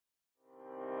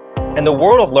In the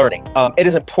world of learning, it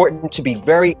is important to be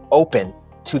very open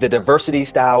to the diversity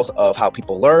styles of how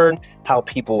people learn, how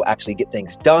people actually get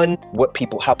things done,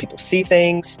 how people see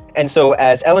things. And so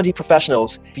as L&D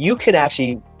professionals, you can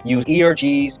actually use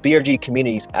ERGs, BRG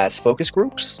communities as focus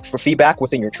groups for feedback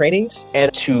within your trainings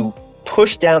and to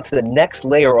push down to the next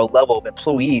layer or level of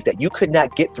employees that you could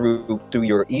not get through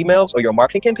your emails or your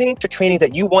marketing campaigns to trainings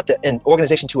that you want an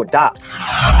organization to adopt.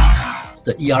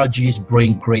 The ERGs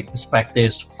bring great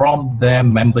perspectives from their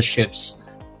membership's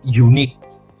unique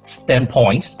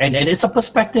standpoints, and it's a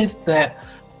perspective that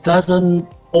doesn't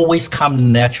always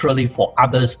come naturally for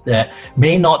others that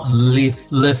may not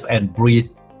live and breathe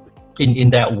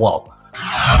in that world.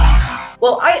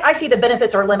 Well, I see the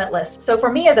benefits are limitless. So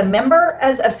for me as a member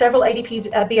of several ADP's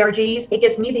BRGs, it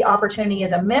gives me the opportunity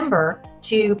as a member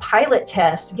to pilot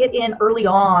test, get in early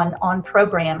on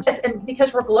programs. And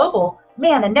because we're global,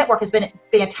 man, a network has been a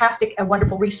fantastic and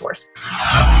wonderful resource.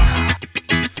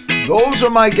 Those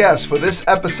are my guests for this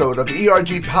episode of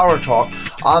ERG Power Talk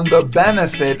on the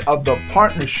benefit of the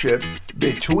partnership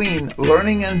between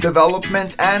learning and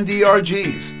development and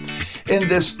ERGs. In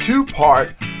this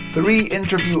two-part,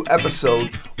 3-interview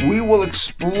episode, we will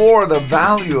explore the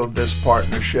value of this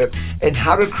partnership and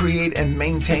how to create and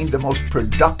maintain the most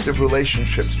productive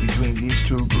relationships between these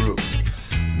two groups.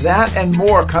 That and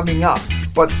more coming up.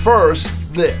 But first,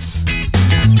 this.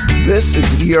 This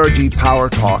is ERG Power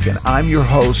Talk, and I'm your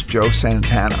host, Joe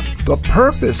Santana. The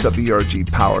purpose of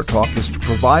ERG Power Talk is to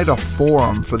provide a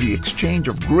forum for the exchange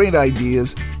of great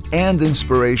ideas and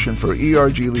inspiration for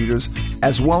ERG leaders,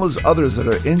 as well as others that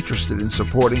are interested in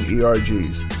supporting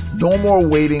ERGs. No more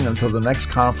waiting until the next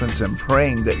conference and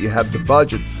praying that you have the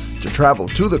budget to travel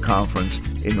to the conference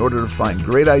in order to find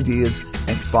great ideas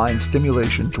and find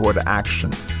stimulation toward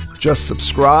action. Just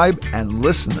subscribe and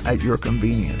listen at your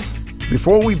convenience.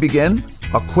 Before we begin,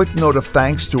 a quick note of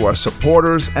thanks to our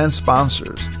supporters and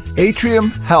sponsors: Atrium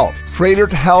Health,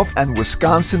 Froedtert Health and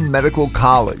Wisconsin Medical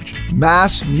College,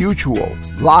 Mass Mutual,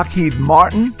 Lockheed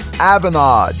Martin,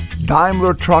 Avanade,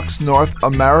 Daimler Trucks North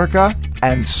America,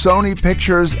 and Sony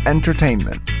Pictures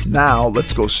Entertainment. Now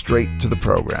let's go straight to the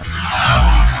program.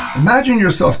 Imagine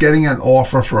yourself getting an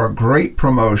offer for a great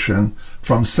promotion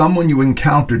from someone you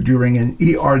encountered during an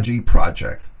ERG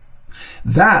project.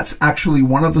 That's actually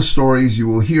one of the stories you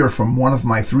will hear from one of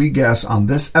my 3 guests on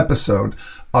this episode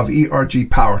of ERG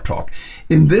Power Talk.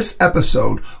 In this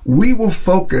episode, we will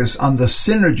focus on the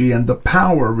synergy and the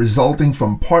power resulting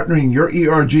from partnering your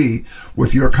ERG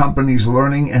with your company's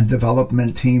learning and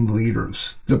development team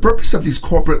leaders. The purpose of these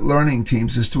corporate learning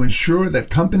teams is to ensure that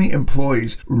company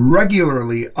employees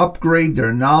regularly upgrade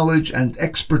their knowledge and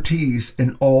expertise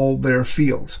in all their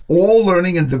fields. All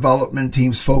learning and development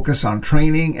teams focus on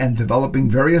training and developing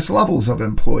various levels of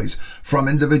employees, from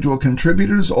individual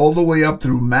contributors all the way up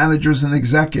through managers and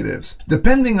executives.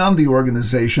 Depending on the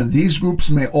organization, these groups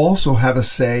may also have a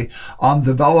say on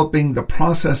developing the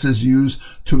processes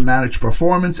used to manage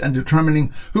performance and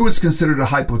determining who is considered a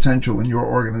high potential in your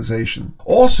organization.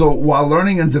 Also, while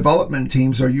learning and development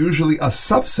teams are usually a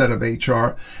subset of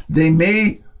HR, they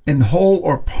may in whole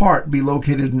or part be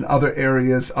located in other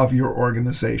areas of your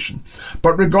organization.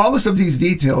 But regardless of these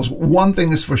details, one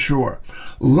thing is for sure: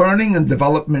 learning and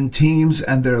development teams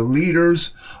and their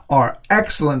leaders are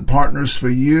excellent partners for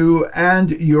you and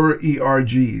your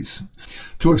ERGs.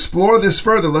 To explore this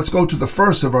further, let's go to the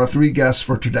first of our 3 guests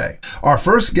for today. Our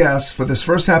first guest for this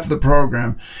first half of the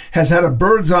program has had a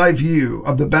bird's eye view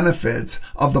of the benefits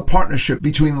of the partnership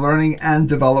between learning and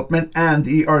development and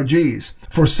ERGs.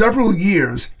 For several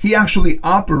years, he actually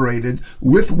operated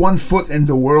with one foot in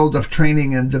the world of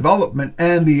training and development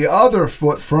and the other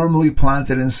foot firmly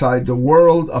planted inside the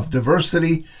world of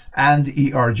diversity and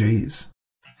ERGs.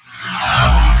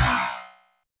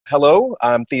 Hello,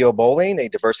 I'm Theo Bowling, a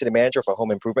diversity manager for a home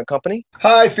improvement company.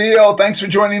 Hi, Theo. Thanks for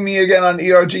joining me again on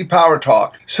ERG Power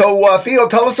Talk. So, Theo,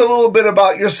 tell us a little bit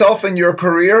about yourself and your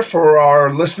career for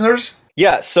our listeners.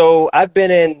 Yeah, so I've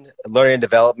been in learning and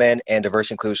development and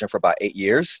diversity inclusion for about 8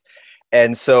 years.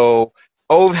 And so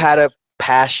I've had a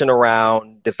passion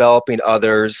around developing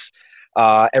others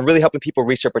and really helping people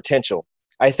reach their potential.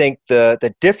 I think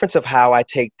the difference of how I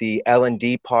take the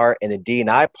L&D part and the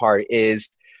D&I part is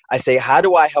I say, how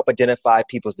do I help identify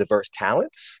people's diverse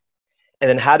talents? And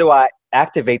then how do I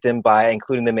activate them by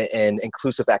including them in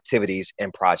inclusive activities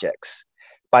and projects?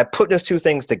 By putting those two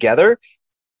things together,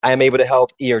 I am able to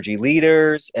help ERG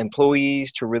leaders,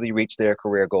 employees to really reach their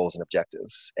career goals and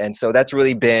objectives. And so that's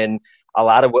really been a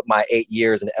lot of what my 8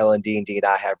 years in L&D and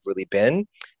D&I have really been.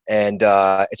 And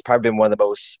it's probably been one of the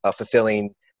most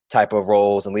fulfilling type of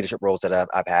roles and leadership roles that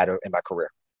I've had in my career.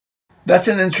 That's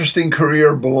an interesting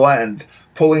career blend,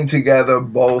 pulling together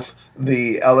both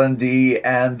the L&D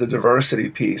and the diversity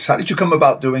piece. How did you come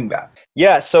about doing that?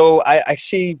 Yeah, so I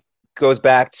actually goes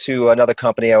back to another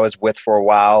company I was with for a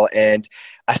while, and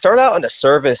I started out in the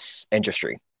service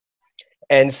industry.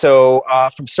 And so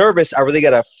from service, I really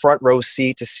got a front row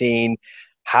seat to seeing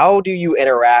how do you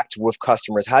interact with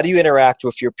customers? How do you interact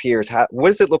with your peers? What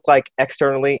does it look like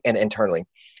externally and internally?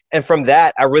 And from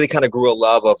that, I really kind of grew a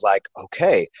love of like,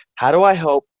 okay, how do I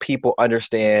help people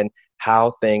understand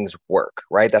how things work,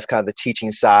 right? That's kind of the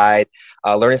teaching side,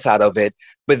 learning side of it.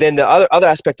 But then the other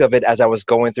aspect of it, as I was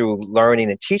going through learning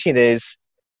and teaching, is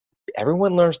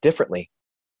everyone learns differently.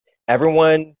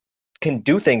 Everyone can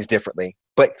do things differently,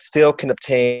 but still can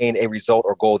obtain a result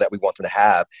or goal that we want them to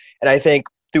have. And I think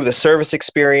through the service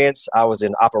experience, I was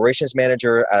an operations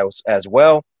manager as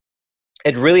well.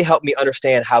 It really helped me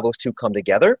understand how those two come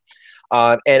together.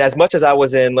 And as much as I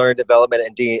was in learning development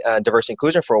and diversity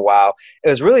inclusion for a while, it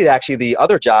was really actually the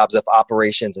other jobs of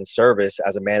operations and service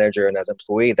as a manager and as an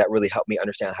employee that really helped me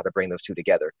understand how to bring those two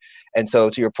together. And so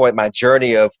to your point, my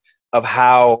journey of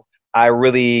how I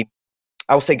really,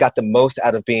 I would say, got the most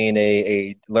out of being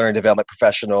a learning development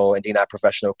professional and D&I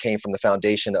professional came from the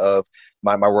foundation of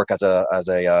my work as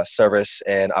a service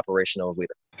and operational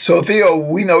leader. So Theo,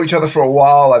 we know each other for a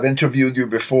while. I've interviewed you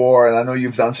before, and I know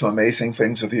you've done some amazing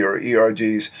things with your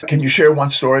ERGs. Can you share one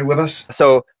story with us?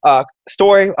 So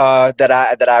story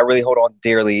that I really hold on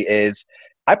dearly is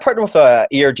I partnered with a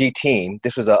ERG team.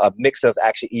 This was a mix of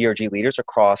actually ERG leaders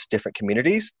across different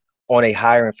communities on a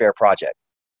hire and fair project.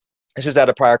 This was at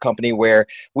a prior company where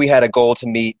we had a goal to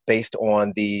meet based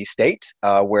on the state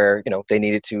where they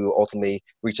needed to ultimately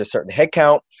reach a certain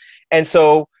headcount. And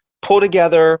so pull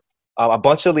together a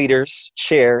bunch of leaders,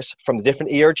 chairs from the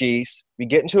different ERGs. We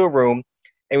get into a room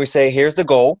and we say, here's the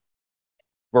goal.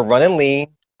 We're running lean.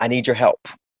 I need your help.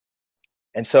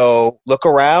 And so look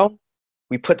around.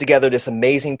 We put together this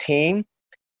amazing team.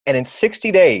 And in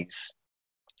 60 days,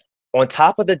 on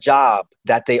top of the job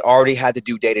that they already had to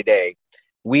do day to day,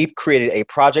 we've created a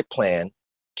project plan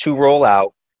to roll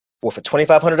out with a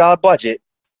 $2,500 budget,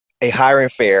 a hiring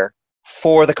fair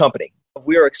for the company.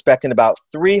 We are expecting about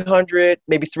 300,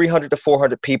 maybe 300 to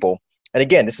 400 people. And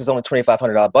again, this is only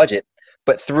 $2,500 budget,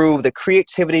 but through the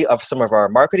creativity of some of our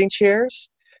marketing chairs,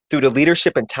 through the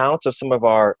leadership and talents of some of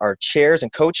our chairs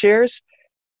and co-chairs,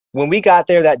 when we got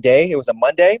there that day, it was a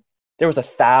Monday, there was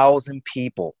 1,000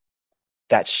 people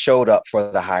that showed up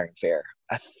for the hiring fair.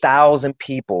 1,000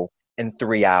 people in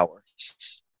 3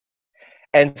 hours.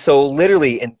 And so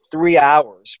literally in 3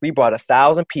 hours, we brought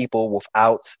 1,000 people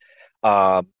without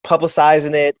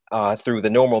publicizing it through the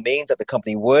normal means that the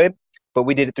company would, but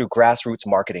we did it through grassroots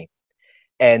marketing.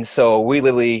 And so we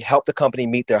literally helped the company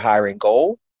meet their hiring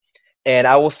goal. And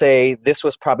I will say this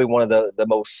was probably one of the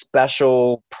most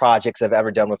special projects I've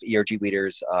ever done with ERG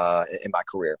leaders in my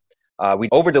career. We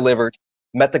over-delivered,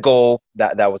 met the goal.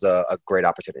 That was a great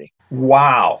opportunity.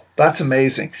 Wow, that's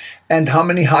amazing. And how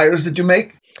many hires did you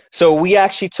make? So we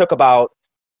actually took about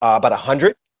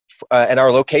 100 in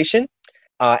our location.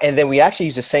 And then we actually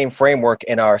used the same framework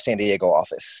in our San Diego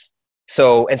office.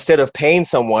 So instead of paying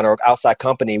someone or outside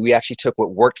company, we actually took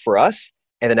what worked for us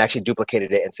and then actually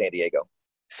duplicated it in San Diego.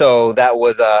 So that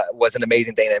was an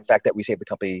amazing thing. And in fact, that we saved the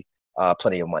company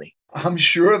plenty of money. I'm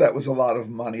sure that was a lot of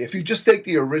money. If you just take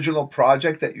the original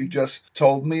project that you just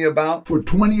told me about for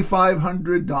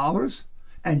 $2,500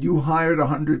 and you hired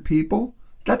 100 people,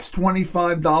 that's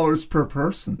 $25 per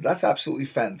person. That's absolutely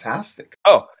fantastic.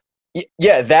 Oh,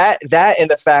 yeah, that and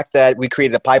the fact that we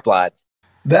created a pipeline.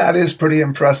 That is pretty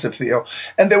impressive, Theo.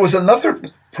 And there was another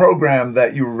program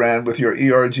that you ran with your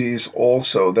ERGs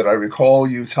also that I recall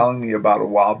you telling me about a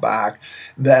while back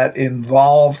that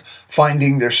involved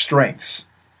finding their strengths.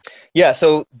 Yeah,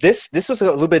 so this was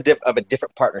a little bit of a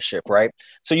different partnership, right?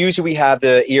 So usually we have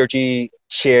the ERG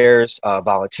chairs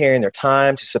volunteering their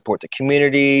time to support the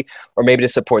community or maybe to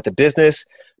support the business,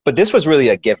 but this was really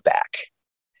a give back.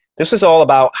 This was all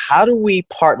about how do we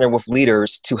partner with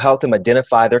leaders to help them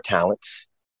identify their talents,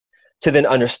 to then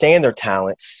understand their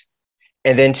talents,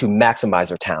 and then to maximize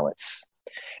their talents.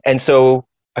 And so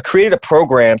I created a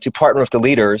program to partner with the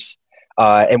leaders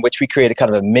in which we created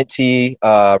kind of a mentee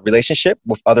relationship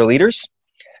with other leaders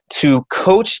to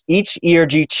coach each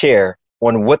ERG chair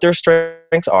on what their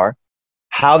strengths are,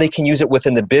 how they can use it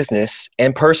within the business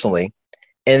and personally,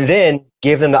 and then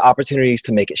give them the opportunities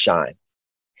to make it shine.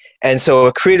 And so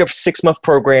I created a 6-month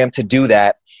program to do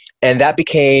that. And that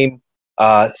became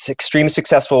extremely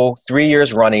successful, 3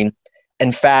 years running.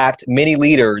 In fact, many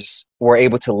leaders were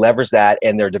able to leverage that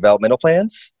in their developmental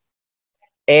plans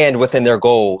and within their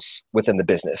goals within the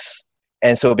business.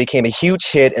 And so it became a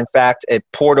huge hit. In fact, it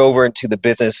poured over into the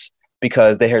business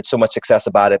because they heard so much success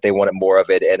about it. They wanted more of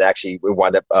it. And actually, we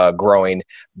wound up growing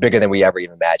bigger than we ever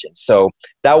even imagined. So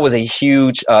that was a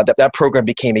huge, that program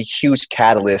became a huge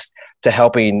catalyst to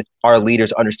helping our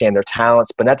leaders understand their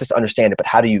talents, but not just understand it, but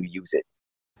how do you use it?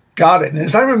 Got it. And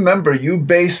as I remember, you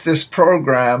based this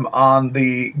program on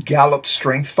the Gallup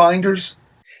Strength Finders.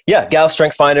 Yeah, Gallup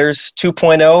Strength Finders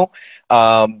 2.0.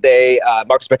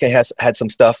 Marcus Beckett has had some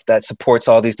stuff that supports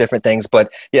all these different things, but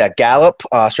yeah, Gallup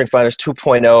Strength Finders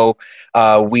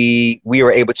 2.0. We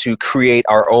were able to create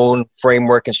our own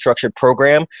framework and structured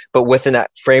program, but within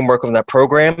that framework of that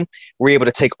program, we're able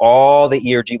to take all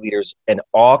the ERG leaders in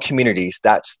all communities.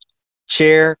 That's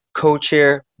chair,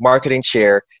 co-chair, marketing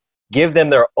chair, give them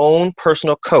their own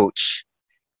personal coach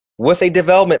with a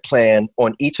development plan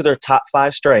on each of their top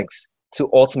 5 strengths to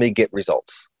ultimately get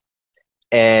results.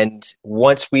 And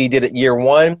once we did it year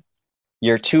 1,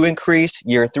 year 2 increased,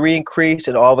 year 3 increased,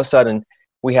 and all of a sudden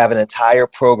we have an entire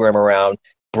program around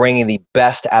bringing the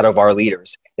best out of our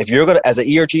leaders. If you're going to, as an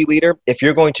ERG leader, if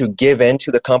you're going to give in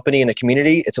to the company and the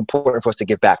community, it's important for us to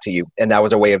give back to you. And that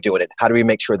was a way of doing it. How do we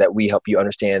make sure that we help you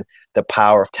understand the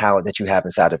power of talent that you have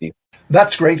inside of you?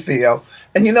 That's great, Theo.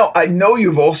 And I know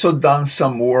you've also done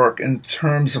some work in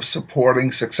terms of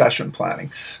supporting succession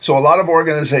planning. So a lot of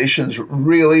organizations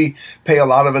really pay a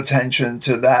lot of attention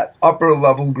to that upper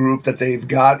level group that they've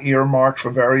got earmarked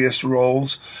for various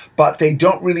roles, but they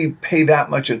don't really pay that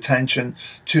much attention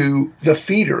to the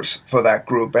feeders for that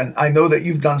group. And I know that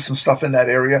you've done some stuff in that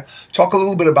area. Talk a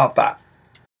little bit about that.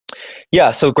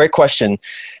 Yeah, so great question.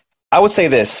 I would say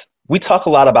this, we talk a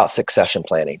lot about succession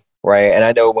planning. Right. And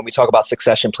I know when we talk about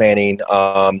succession planning,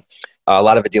 a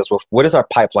lot of it deals with what does our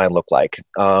pipeline look like?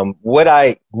 What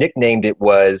I nicknamed it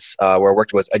was, where I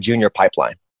worked was a junior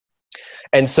pipeline.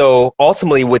 And so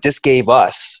ultimately what this gave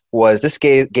us was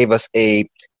gave us a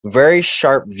very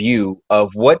sharp view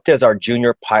of what does our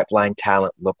junior pipeline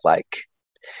talent look like.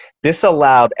 This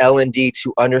allowed L&D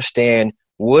to understand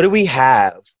what do we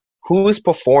have? Who is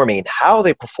performing? How are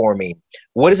they performing?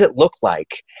 What does it look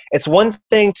like? It's one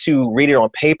thing to read it on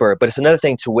paper, but it's another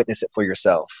thing to witness it for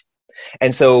yourself.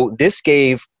 And so this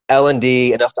gave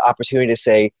L&D and us the opportunity to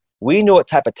say, we know what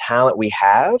type of talent we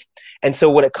have. And so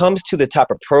when it comes to the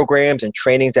type of programs and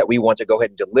trainings that we want to go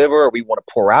ahead and deliver or we want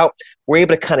to pour out, we're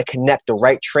able to kind of connect the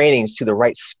right trainings to the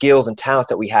right skills and talents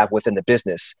that we have within the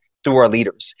business through our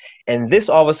leaders. And this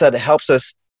all of a sudden helps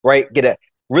us, right, get a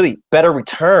really better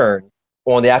return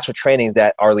on the actual trainings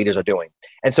that our leaders are doing.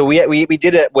 And so we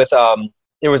did it with,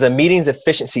 there was a meetings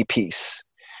efficiency piece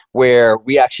where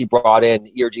we actually brought in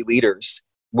ERG leaders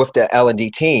with the L&D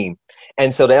team.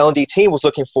 And so the L&D team was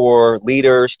looking for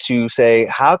leaders to say,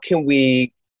 how can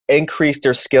we increase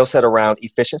their skill set around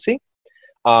efficiency?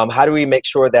 How do we make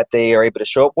sure that they are able to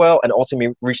show up well and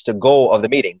ultimately reach the goal of the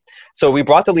meeting? So we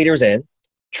brought the leaders in,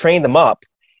 trained them up,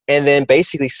 and then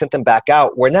basically sent them back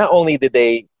out where not only did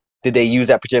they use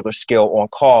that particular skill on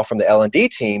call from the L&D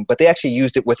team, but they actually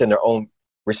used it within their own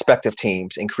respective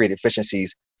teams and create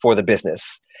efficiencies for the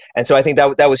business. And so I think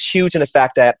that was huge in the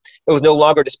fact that it was no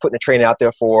longer just putting a training out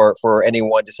there for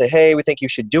anyone to say, hey, we think you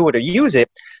should do it or use it,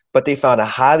 but they found a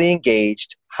highly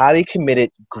engaged, highly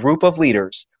committed group of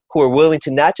leaders who are willing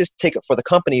to not just take it for the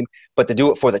company, but to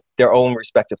do it for their own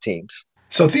respective teams.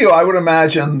 So Theo, I would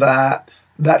imagine that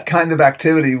kind of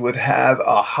activity would have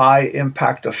a high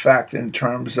impact effect in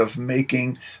terms of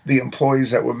making the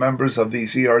employees that were members of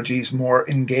these ERGs more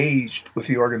engaged with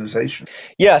the organization.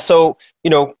 Yeah. So,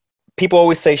 people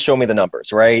always say, show me the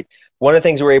numbers, right? One of the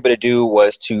things we were able to do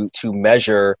was to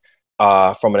measure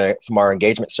from our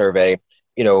engagement survey,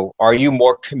 are you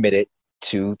more committed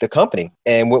to the company?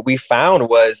 And what we found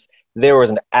was there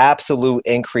was an absolute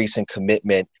increase in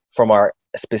commitment from our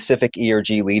specific ERG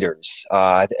leaders.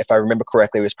 If I remember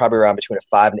correctly, it was probably around between a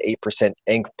 5 and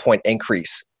 8% point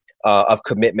increase of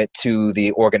commitment to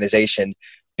the organization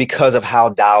because of how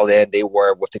dialed in they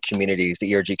were with the communities,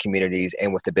 the ERG communities,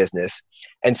 and with the business.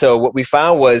 And so what we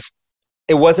found was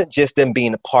it wasn't just them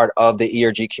being a part of the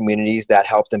ERG communities that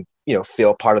helped them,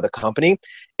 feel part of the company.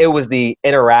 It was the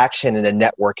interaction and the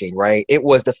networking, right? It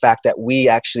was the fact that we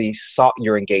actually sought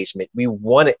your engagement. We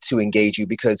wanted to engage you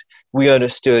because we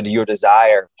understood your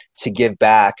desire to give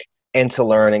back and to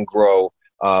learn and grow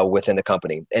within the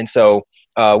company. And so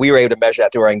we were able to measure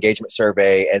that through our engagement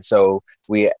survey. And so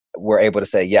we were able to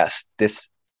say, yes, this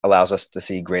allows us to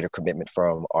see greater commitment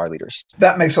from our leaders.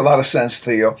 That makes a lot of sense,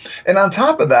 Theo. And on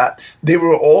top of that, they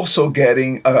were also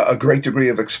getting a great degree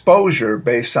of exposure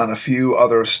based on a few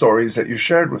other stories that you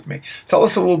shared with me. Tell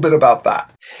us a little bit about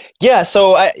that. Yeah,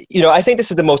 so I think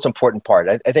this is the most important part.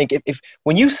 I think if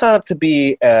when you sign up to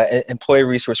be an employee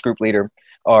resource group leader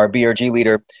or BRG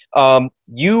leader,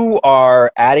 you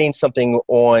are adding something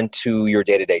on to your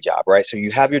day-to-day job, right? So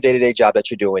you have your day-to-day job that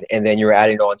you're doing, and then you're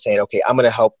adding on saying, okay, I'm going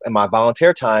to help in my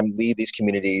volunteer time lead these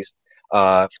communities,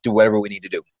 do whatever we need to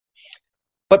do.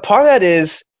 But part of that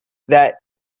is that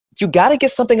you got to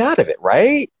get something out of it,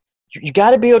 right? You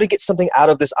got to be able to get something out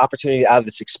of this opportunity, out of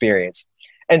this experience.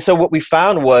 And so what we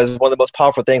found was one of the most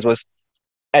powerful things was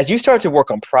as you start to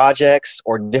work on projects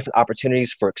or different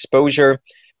opportunities for exposure,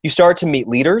 you start to meet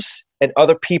leaders and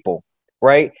other people,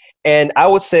 right? And I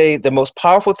would say the most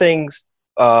powerful things,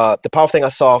 the powerful thing I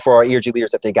saw for our ERG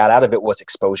leaders that they got out of it was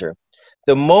exposure.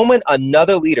 The moment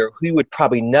another leader who you would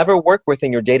probably never work with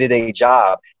in your day-to-day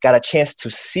job got a chance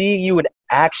to see you in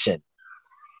action,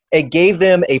 it gave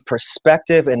them a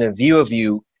perspective and a view of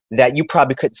you that you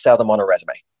probably couldn't sell them on a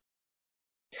resume.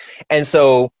 And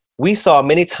so we saw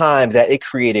many times that it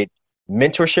created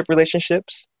mentorship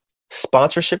relationships,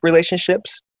 sponsorship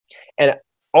relationships, and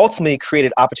ultimately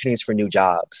created opportunities for new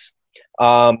jobs.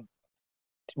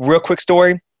 Real quick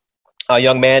story, a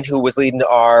young man who was leading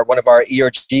one of our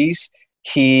ERGs,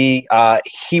 he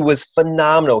was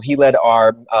phenomenal. He led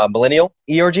our millennial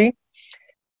ERG.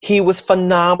 He was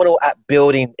phenomenal at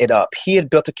building it up. He had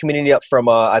built a community up from,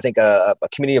 I think, a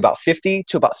community of about 50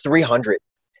 to about 300.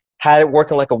 Had it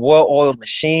working like a well-oiled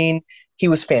machine. He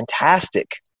was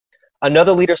fantastic.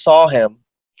 Another leader saw him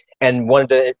and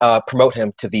wanted to promote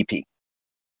him to VP. It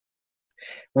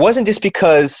wasn't just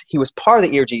because he was part of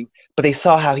the ERG, but they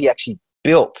saw how he actually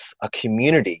built a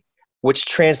community, which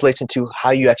translates into how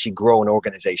you actually grow an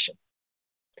organization.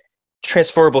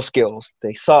 Transferable skills.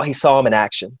 He saw him in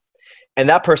action. And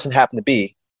that person happened to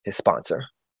be his sponsor.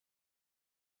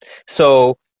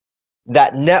 So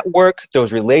that network,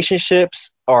 those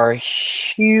relationships are a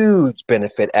huge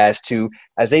benefit as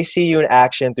they see you in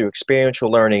action through experiential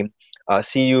learning,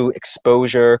 see you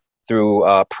exposure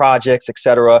through projects,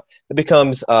 etc. It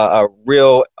becomes a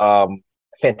real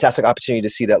fantastic opportunity to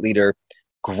see that leader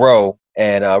grow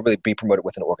and really be promoted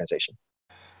within an organization.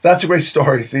 That's a great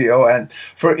story, Theo. And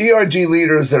for ERG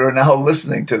leaders that are now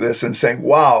listening to this and saying,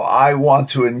 wow, I want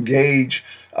to engage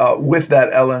with that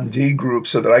L&D group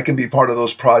so that I can be part of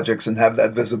those projects and have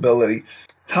that visibility,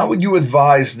 how would you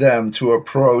advise them to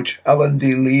approach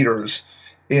L&D leaders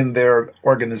in their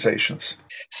organizations?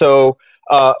 So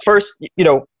first,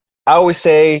 I always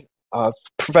say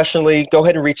professionally, go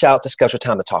ahead and reach out to schedule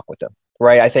time to talk with them,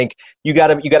 right? I think you got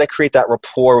to create that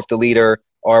rapport with the leader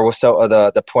or with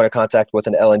the point of contact with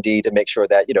an L&D to make sure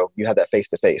that, you have that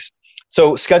face-to-face.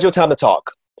 So schedule time to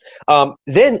talk.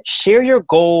 Then share your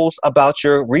goals about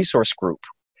your resource group.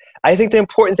 I think the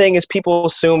important thing is people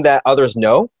assume that others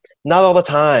know. Not all the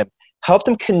time. Help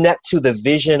them connect to the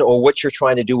vision or what you're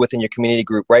trying to do within your community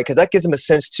group, right? Because that gives them a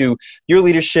sense to your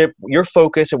leadership, your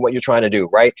focus, and what you're trying to do,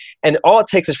 right? And all it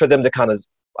takes is for them to kind of,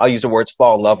 I'll use the words,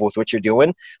 fall in love with what you're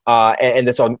doing, and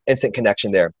it's an instant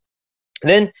connection there. And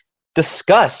then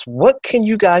discuss, what can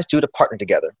you guys do to partner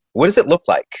together? What does it look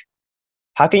like?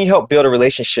 How can you help build a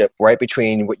relationship, right,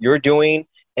 between what you're doing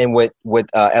and what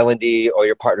L&D or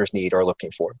your partners need or are looking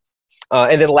for?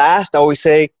 And then last, I always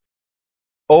say,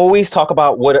 always talk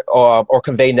about what or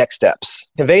convey next steps.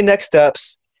 Convey next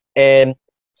steps and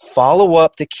follow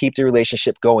up to keep the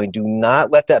relationship going. Do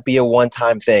not let that be a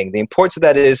one-time thing. The importance of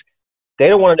that is they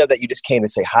don't want to know that you just came to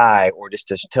say hi or just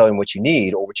to tell them what you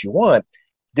need or what you want.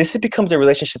 This becomes a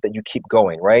relationship that you keep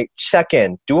going, right? Check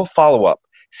in, do a follow-up,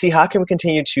 see how can we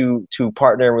continue to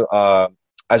partner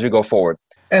as we go forward.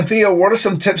 And Theo, what are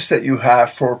some tips that you have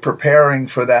for preparing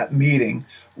for that meeting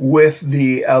with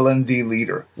the L&D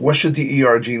leader? What should the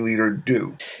ERG leader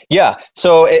do? Yeah,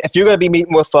 so if you're going to be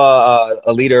meeting with a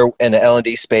leader in the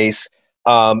L&D space,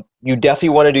 you definitely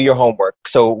want to do your homework.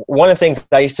 So one of the things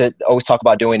I used to always talk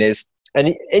about doing is,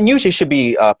 and usually should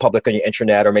be public on your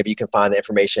intranet, or maybe you can find the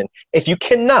information. If you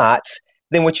cannot,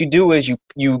 then what you do is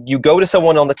you go to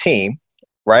someone on the team,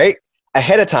 right,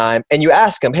 ahead of time, and you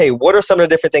ask them, hey, what are some of the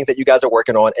different things that you guys are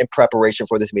working on in preparation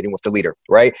for this meeting with the leader,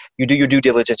 right? You do your due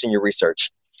diligence and your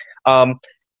research.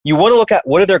 You want to look at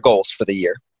what are their goals for the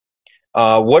year?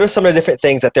 What are some of the different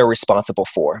things that they're responsible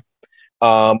for?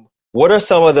 What are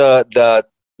some of the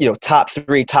top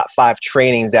 3, top 5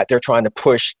 trainings that they're trying to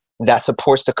push that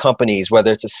supports the companies,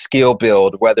 whether it's a skill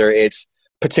build, whether it's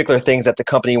particular things that the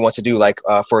company wants to do. Like,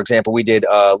 for example, we did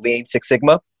Lean Six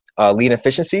Sigma, lean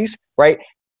efficiencies, right?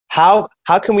 How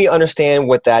can we understand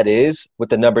what that is, what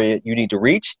the number you need to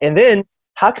reach, and then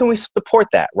how can we support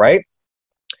that, right?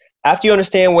 After you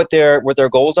understand what their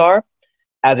goals are,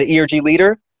 as an ERG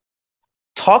leader,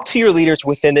 talk to your leaders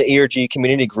within the ERG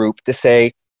community group to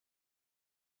say,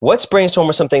 let's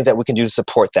brainstorm some things that we can do to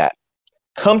support that.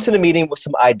 Come to the meeting with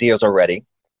some ideas already.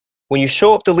 When you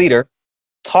show up the leader,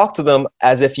 talk to them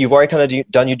as if you've already kind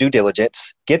of done your due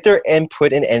diligence, get their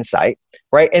input and insight,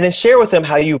 right? And then share with them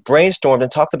how you've brainstormed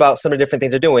and talked about some of the different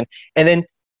things they're doing. And then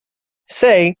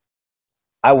say,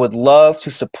 I would love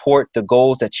to support the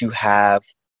goals that you have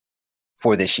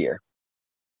for this year.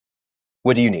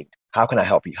 What do you need? How can I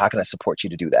help you? How can I support you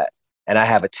to do that? And I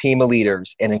have a team of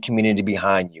leaders and a community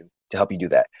behind you to help you do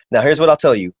that. Now, here's what I'll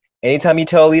tell you. Anytime you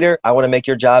tell a leader, I want to make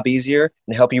your job easier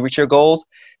and help you reach your goals,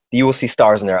 you will see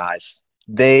stars in their eyes.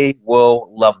 They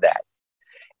will love that.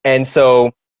 And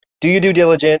so do your due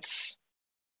diligence,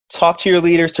 talk to your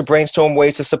leaders to brainstorm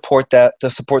ways to support that, to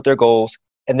support their goals.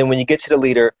 And then when you get to the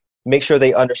leader, make sure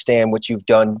they understand what you've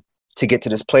done to get to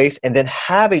this place, and then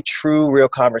have a true, real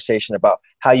conversation about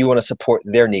how you want to support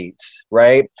their needs,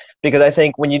 right? Because I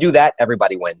think when you do that,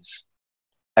 everybody wins.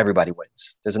 Everybody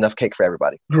wins. There's enough cake for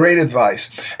everybody. Great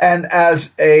advice. And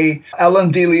as a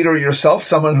L&D leader yourself,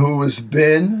 someone who has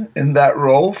been in that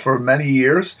role for many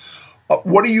years,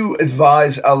 what do you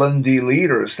advise L&D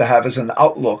leaders to have as an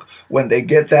outlook when they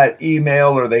get that email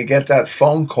or they get that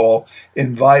phone call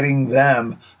inviting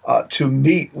them to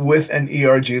meet with an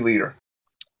ERG leader?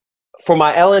 For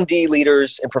my L&D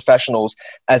leaders and professionals,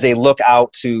 as they look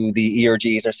out to the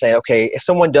ERGs, they're saying, okay, if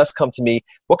someone does come to me,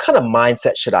 what kind of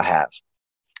mindset should I have?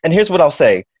 And here's what I'll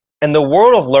say. In the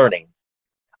world of learning,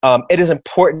 it is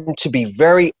important to be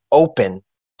very open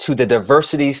to the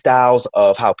diversity styles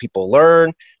of how people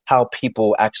learn, how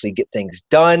people actually get things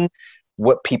done,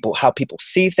 how people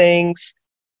see things.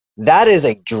 That is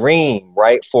a dream,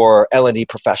 right, for L&D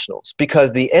professionals,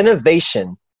 because the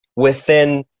innovation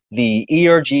within the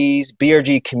ERGs,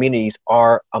 BRG communities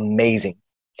are amazing.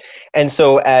 And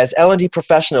so as L&D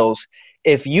professionals,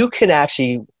 if you can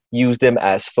actually use them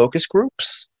as focus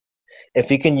groups, if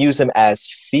you can use them as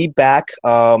feedback,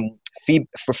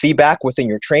 for feedback within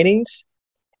your trainings,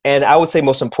 and I would say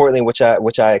most importantly,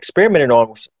 which I experimented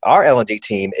on with our L&D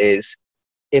team, is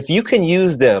if you can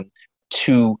use them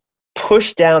to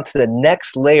push down to the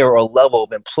next layer or level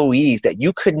of employees that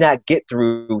you could not get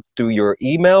through your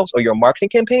emails or your marketing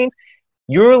campaigns,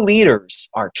 your leaders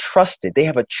are trusted. They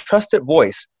have a trusted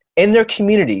voice in their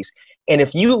communities. And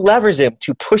if you leverage them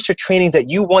to push the trainings that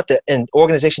you want an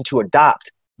organization to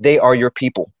adopt, they are your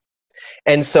people.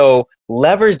 And so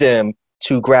leverage them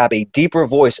to grab a deeper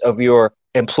voice of your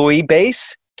employee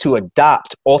base to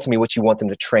adopt ultimately what you want them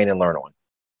to train and learn on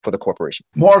for the corporation.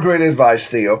 More great advice,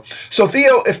 Theo. So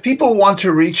Theo, if people want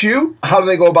to reach you, how do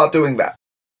they go about doing that?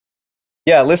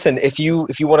 Yeah, listen, if you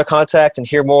want to contact and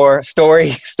hear more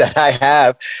stories that I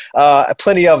have,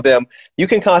 plenty of them, you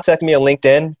can contact me on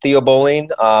LinkedIn, Theo Bowling,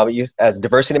 as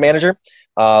diversity manager.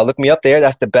 Look me up there.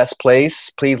 That's the best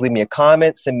place. Please leave me a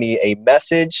comment, send me a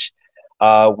message.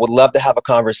 Would love to have a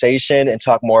conversation and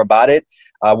talk more about it.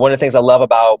 One of the things I love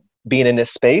about being in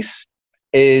this space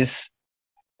is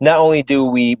not only do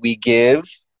we give,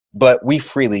 but we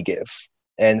freely give.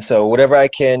 And so whatever I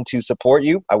can to support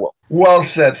you, I will. Well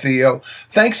said, Theo.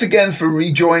 Thanks again for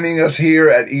rejoining us here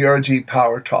at ERG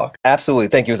Power Talk. Absolutely.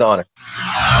 Thank you. It was an honor.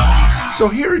 So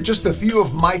here are just a few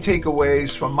of my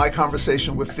takeaways from my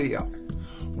conversation with Theo.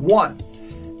 1,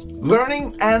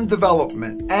 learning and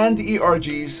development and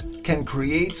ERGs can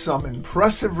create some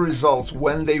impressive results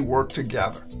when they work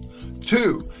together.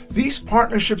 2, these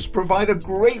partnerships provide a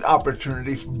great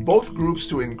opportunity for both groups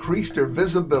to increase their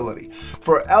visibility.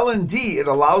 For L&D, it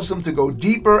allows them to go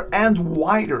deeper and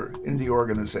wider in the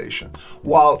organization,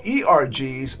 while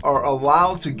ERGs are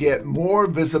allowed to get more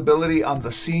visibility on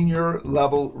the senior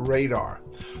level radar.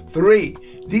 3,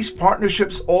 these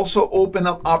partnerships also open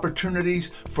up opportunities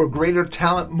for greater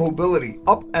talent mobility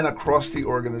up and across the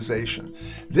organization.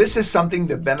 This is something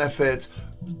that benefits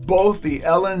both the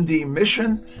L&D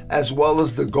mission as well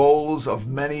as the goals of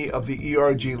many of the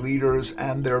ERG leaders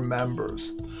and their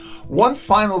members. One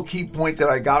final key point that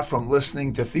I got from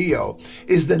listening to Theo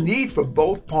is the need for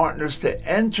both partners to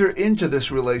enter into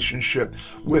this relationship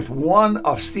with one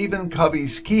of Stephen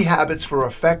Covey's key habits for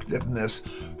effectiveness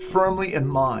firmly in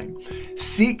mind.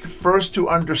 Seek first to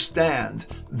understand,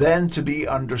 then to be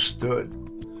understood.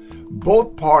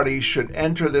 Both parties should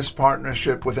enter this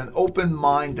partnership with an open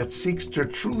mind that seeks to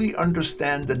truly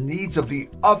understand the needs of the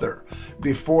other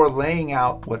before laying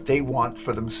out what they want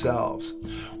for themselves.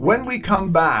 When we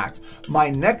come back, my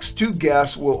next 2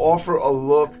 guests will offer a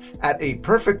look at a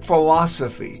perfect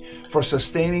philosophy for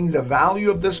sustaining the value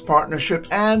of this partnership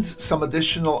and some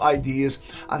additional ideas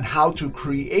on how to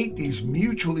create these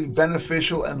mutually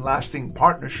beneficial and lasting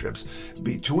partnerships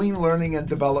between learning and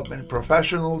development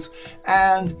professionals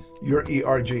and your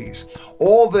ERGs.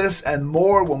 All this and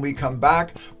more when we come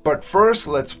back, but first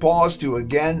let's pause to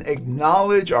again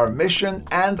acknowledge our mission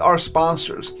and our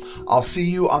sponsors. I'll see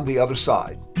you on the other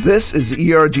side. This is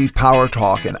ERG Power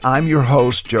Talk, and I'm your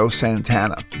host, Joe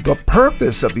Santana. The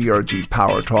purpose of ERG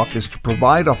Power Talk is to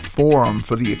provide a forum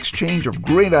for the exchange of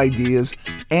great ideas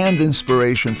and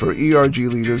inspiration for ERG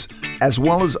leaders, as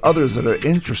well as others that are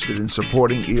interested in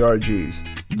supporting ERGs.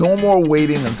 No more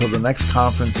waiting until the next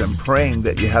conference and praying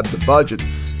that you have the budget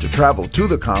to travel to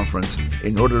the conference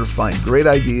in order to find great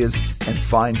ideas and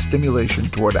find stimulation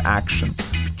toward action.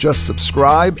 Just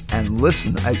subscribe and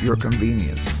listen at your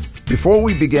convenience. Before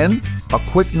we begin, a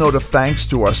quick note of thanks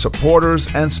to our supporters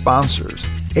and sponsors: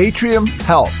 Atrium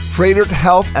Health, Freighter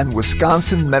Health and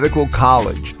Wisconsin Medical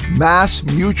College, Mass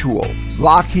Mutual,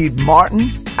 Lockheed Martin,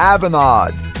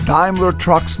 Avanade, Daimler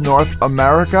Trucks North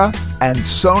America, and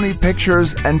Sony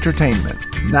Pictures Entertainment.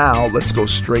 Now let's go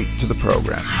straight to the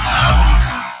program.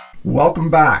 Welcome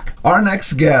back. Our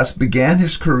next guest began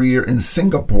his career in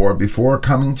Singapore before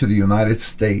coming to the United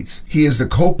States. He is the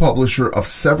co-publisher of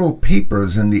several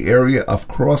papers in the area of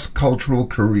cross-cultural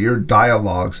career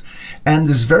dialogues and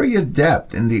is very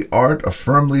adept in the art of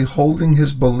firmly holding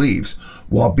his beliefs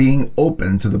while being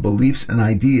open to the beliefs and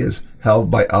ideas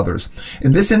held by others.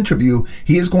 In this interview,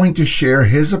 he is going to share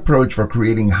his approach for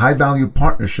creating high-value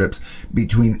partnerships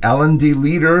between L&D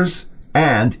leaders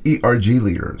and ERG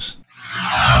leaders.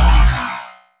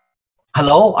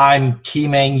 Hello, I'm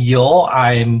Kim-Eng Yo.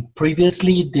 I'm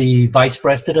previously the Vice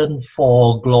President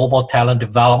for Global Talent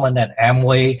Development at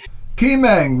Amway.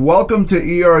 Kim-Eng, welcome to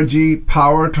ERG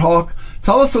Power Talk.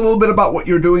 Tell us a little bit about what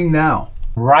you're doing now.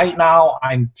 Right now,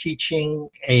 I'm teaching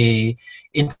a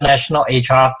international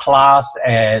HR class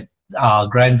at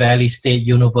Grand Valley State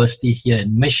University here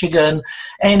in Michigan,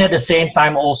 and at the same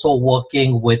time also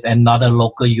working with another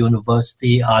local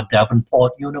university,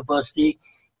 Davenport University,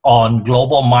 on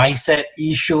global mindset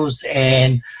issues.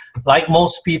 And like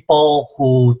most people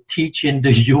who teach in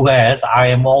the US, I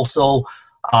am also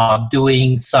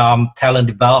doing some talent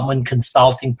development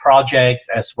consulting projects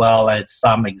as well as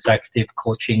some executive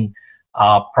coaching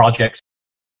projects.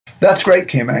 That's great,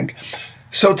 Kim-Eng.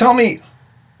 So tell me,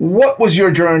 what was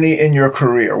your journey in your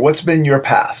career? What's been your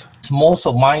path? Most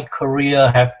of my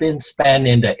career have been spent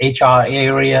in the HR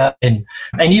area. And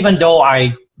even though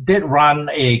I did run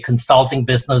a consulting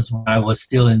business when I was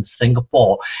still in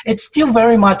Singapore, it's still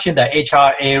very much in the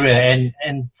HR area.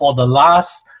 And for the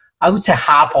last, I would say,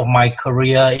 half of my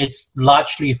career, it's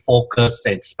largely focused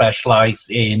and specialized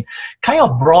in kind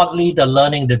of broadly the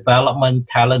learning development,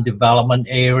 talent development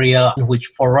area, which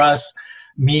for us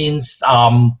means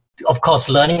of course,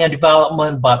 learning and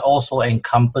development, but also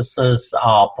encompasses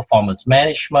performance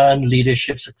management,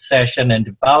 leadership succession and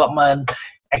development,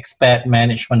 expat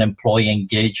management, employee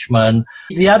engagement.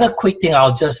 The other quick thing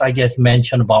I'll just,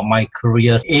 mention about my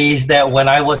career is that when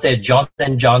I was at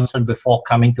Johnson & Johnson before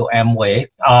coming to Amway,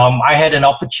 I had an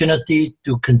opportunity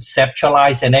to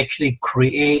conceptualize and actually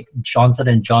create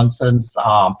Johnson & Johnson's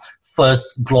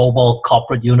first global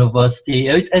corporate university.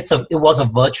 It was a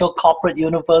virtual corporate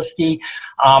university.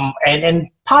 And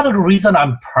part of the reason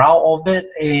I'm proud of it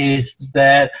is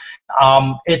that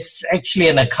it's actually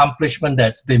an accomplishment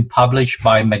that's been published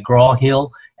by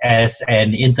McGraw-Hill as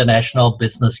an international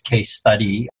business case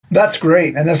study. That's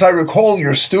great. And as I recall,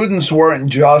 your students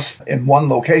weren't just in one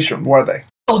location, were they?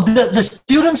 Oh, the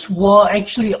students were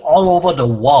actually all over the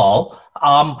world.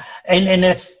 And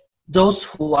as those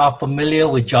who are familiar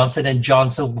with Johnson &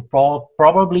 Johnson will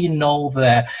probably know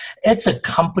that it's a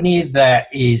company that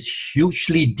is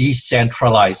hugely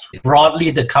decentralized.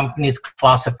 Broadly, the company is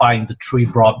classified into three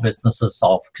broad businesses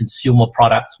of consumer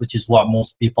products, which is what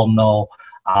most people know,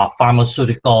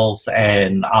 pharmaceuticals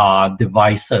and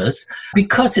devices.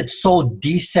 Because it's so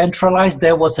decentralized,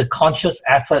 there was a conscious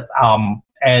effort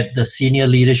at the senior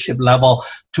leadership level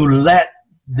to let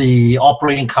the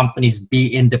operating companies be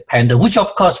independent, which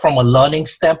of course from a learning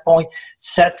standpoint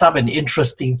sets up an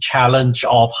interesting challenge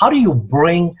of how do you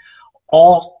bring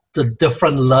all the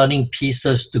different learning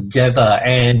pieces together.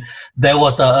 And there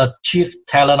was a chief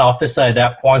talent officer at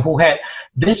that point who had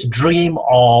this dream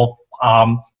of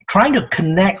trying to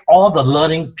connect all the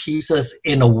learning pieces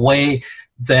in a way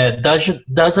that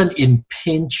doesn't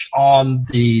impinge on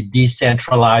the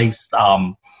decentralized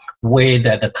way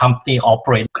that the company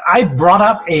operates. I brought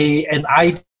up an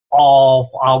idea of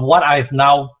what I've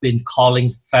now been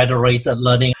calling federated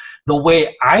learning. The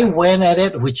way I went at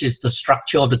it, which is the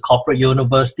structure of the corporate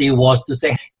university, was to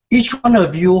say, each one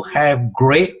of you have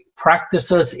great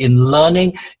practices in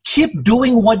learning. Keep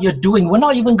doing what you're doing. We're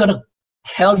not even going to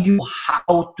tell you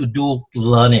how to do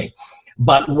learning.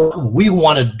 But what we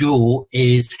want to do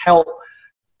is help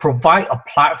provide a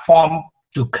platform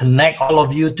to connect all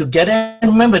of you together.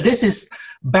 And remember, this is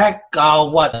back,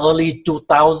 early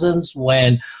 2000s,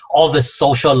 when all the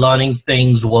social learning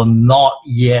things were not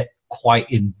yet quite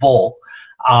involved.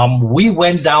 We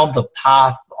went down the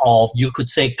path of, you could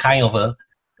say, kind of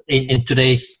in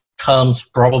today's terms,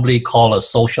 probably called a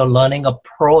social learning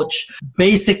approach.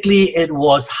 Basically, it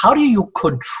was, how do you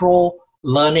control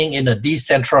learning in a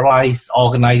decentralized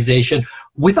organization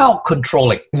without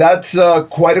controlling? That's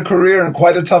quite a career and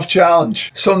quite a tough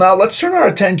challenge. So now let's turn our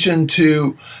attention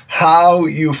to how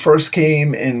you first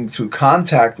came into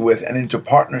contact with and into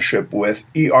partnership with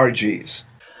ERGs.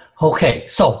 Okay,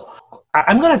 so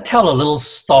I'm going to tell a little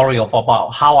story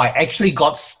about how I actually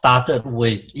got started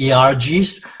with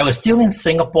ERGs. I was still in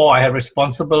Singapore. I had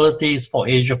responsibilities for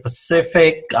Asia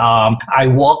Pacific. I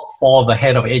worked for the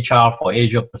head of HR for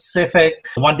Asia Pacific.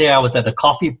 One day I was at the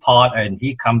coffee pot and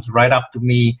he comes right up to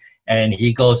me and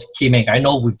he goes, Kim, I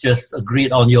know we've just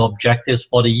agreed on your objectives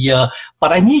for the year,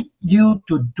 but I need you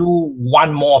to do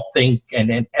one more thing and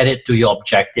then add it to your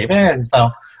objective. And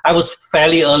so I was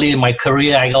fairly early in my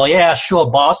career. I go, yeah,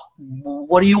 sure, boss.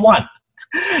 What do you want?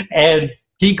 And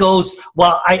he goes,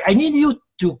 well, I need you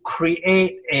to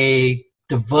create a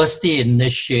diversity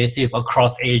initiative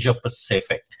across Asia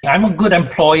Pacific. I'm a good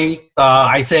employee.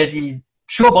 I said,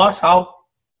 sure, boss, I'll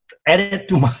add it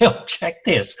to my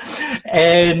objectives.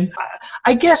 And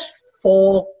I guess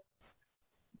for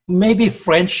maybe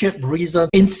friendship reasons,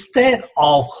 instead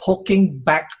of hooking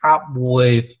back up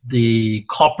with the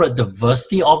corporate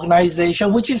diversity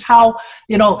organization, which is how,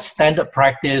 standard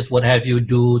practice would have you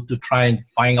do to try and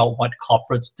find out what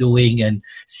corporate's doing and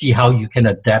see how you can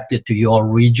adapt it to your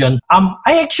region.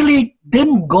 I actually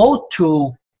didn't go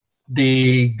to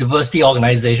the diversity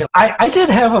organization. I did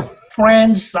have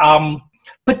friends,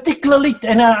 particularly,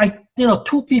 and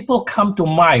two people come to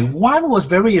mind. One was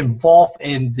very involved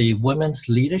in the women's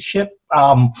leadership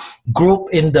group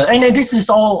and this is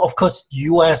all, of course,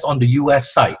 US on the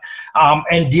US side.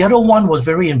 And the other one was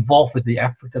very involved with the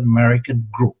African American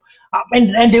group.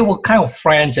 And they were kind of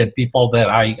friends and people that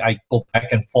I go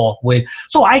back and forth with.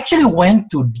 So I actually went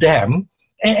to them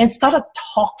and started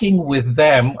talking with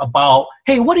them about,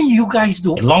 hey, what do you guys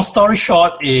do? Long story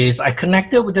short is I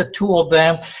connected with the two of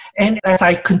them. And as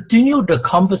I continued the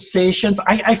conversations,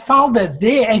 I found that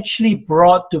they actually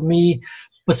brought to me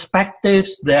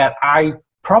perspectives that I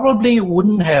probably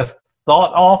wouldn't have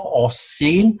thought of or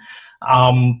seen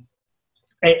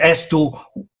as to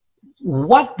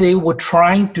what they were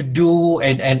trying to do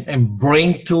and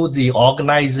bring to the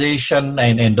organization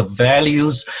and the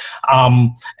values.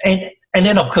 And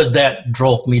then, of course, that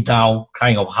drove me down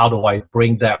kind of how do I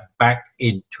bring that back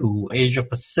into Asia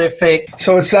Pacific.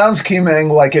 So it sounds,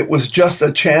 Kimeng, like it was just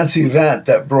a chance event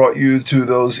that brought you to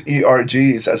those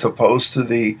ERGs as opposed to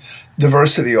the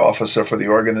diversity officer for the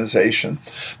organization.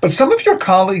 But some of your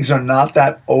colleagues are not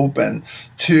that open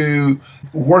to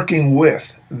working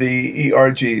with the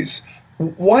ERGs.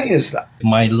 Why is that?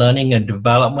 My learning and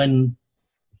development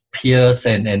peers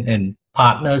and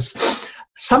partners,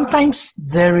 sometimes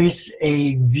there is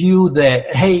a view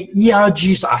that, hey,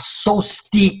 ERGs are so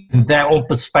steep in their own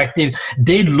perspective,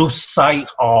 they lose sight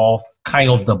of kind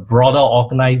of the broader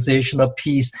organizational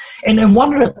piece. And then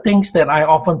one of the things that I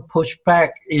often push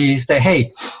back is that,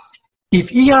 hey,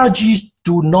 if ERGs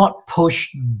do not push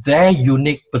their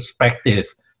unique perspective,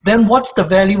 then what's the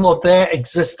value of their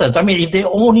existence? I mean, if they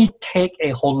only take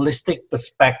a holistic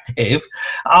perspective,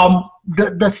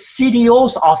 the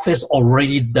CDO's office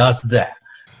already does that.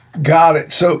 Got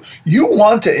it. So you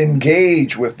want to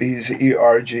engage with these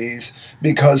ERGs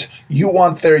because you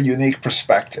want their unique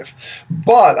perspective.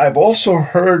 But I've also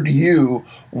heard you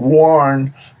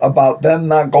warn about them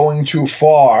not going too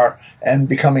far and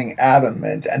becoming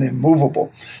adamant and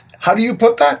immovable. How do you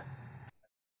put that?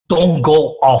 Don't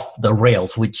go off the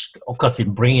rails, which, of course,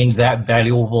 in bringing that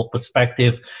valuable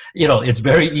perspective, it's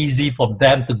very easy for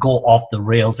them to go off the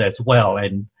rails as well.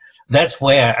 And that's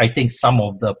where I think some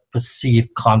of the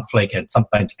perceived conflict and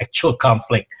sometimes actual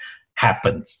conflict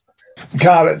happens.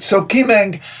 Got it. So,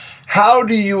 Kimeng, how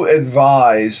do you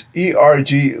advise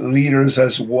ERG leaders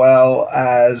as well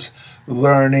as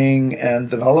learning and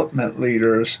development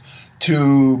leaders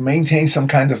to maintain some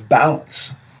kind of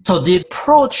balance? So the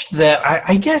approach that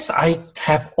I guess I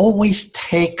have always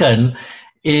taken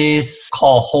is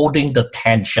called holding the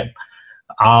tension.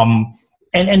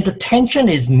 And the tension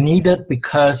is needed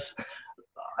because,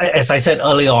 as I said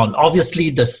earlier on, obviously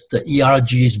the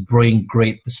ERGs bring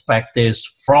great perspectives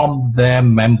from their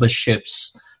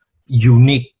membership's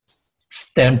unique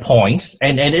standpoints.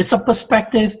 And it's a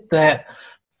perspective that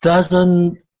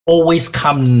doesn't always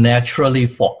come naturally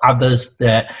for others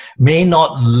that may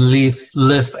not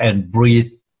live and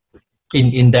breathe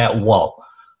in that world.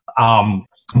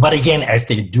 But again, as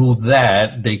they do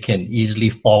that, they can easily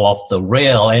fall off the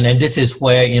rail. And this is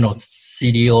where,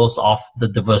 CDOs of the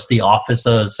diversity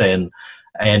officers and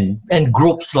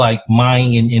groups like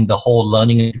mine in the whole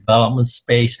learning and development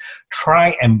space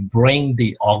try and bring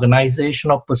the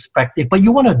organizational perspective. But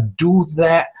you want to do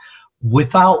that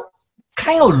without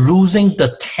kind of losing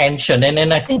the tension.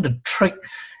 And I think the trick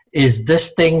is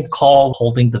this thing called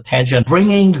holding the tension,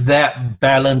 bringing that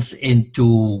balance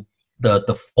into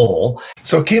the fall.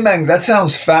 So Kimeng, that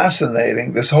sounds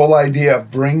fascinating, this whole idea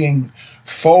of bringing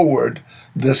forward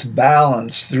this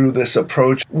balance through this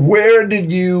approach. Where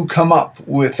did you come up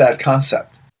with that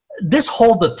concept? This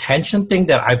hold the tension thing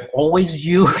that I've always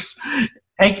used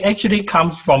actually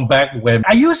comes from back when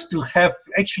I used to have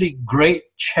actually great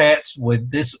chats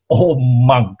with this old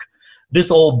monk,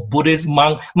 this old Buddhist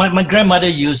monk. My grandmother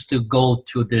used to go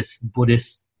to this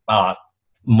Buddhist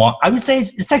I would say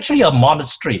it's actually a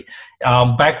monastery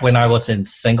back when I was in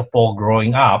Singapore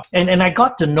growing up. And I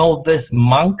got to know this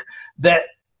monk that,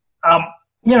 and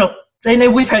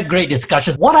we've had great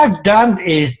discussions. What I've done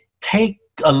is take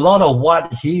a lot of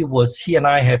what he and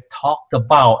I have talked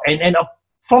about and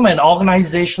from an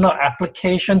organizational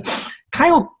application,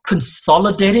 kind of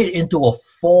consolidate it into a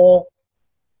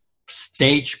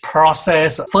 4-stage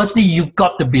process. Firstly, you've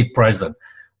got to be present.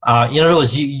 In other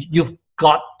words, you've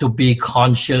got to be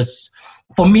conscious.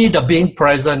 For me, the being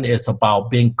present is about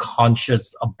being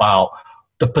conscious about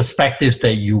the perspectives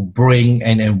that you bring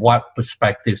and what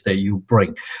perspectives that you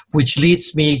bring, which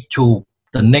leads me to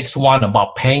the next one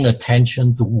about paying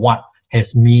attention to what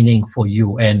has meaning for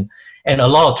you. And a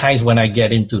lot of times when I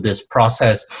get into this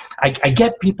process, I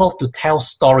get people to tell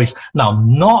stories. Now,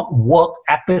 not work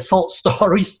episode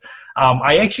stories.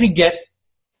 I actually get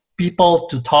people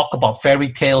to talk about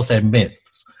fairy tales and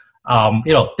myths.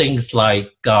 Things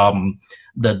like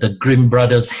the Grimm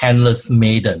brothers' Handless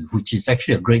Maiden, which is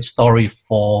actually a great story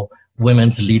for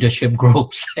women's leadership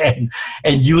groups, and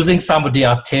using some of the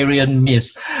Arthurian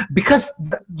myths, because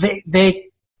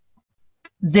they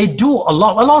do a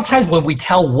lot of times when we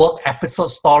tell work episode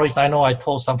stories. I know I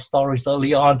told some stories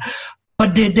early on,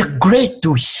 but they're great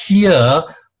to hear.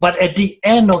 But at the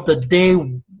end of the day,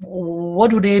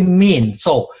 what do they mean?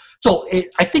 So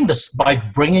I think by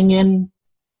bringing in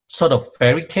sort of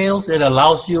fairy tales, it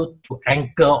allows you to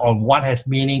anchor on what has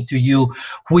meaning to you,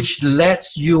 which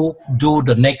lets you do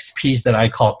the next piece that I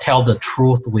call tell the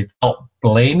truth without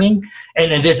blaming.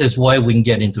 And this is why we can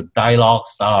get into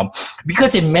dialogues,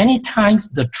 because in many times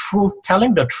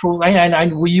telling the truth,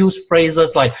 and we use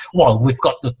phrases like, well, we've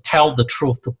got to tell the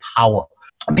truth to power.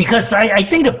 Because I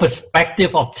think the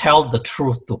perspective of tell the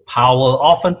truth to power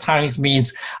oftentimes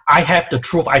means I have the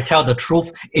truth, I tell the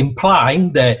truth,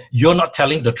 implying that you're not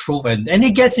telling the truth. And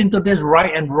it gets into this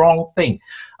right and wrong thing.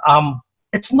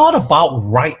 It's not about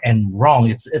right and wrong.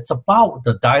 It's about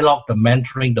the dialogue, the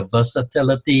mentoring, the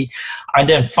versatility. And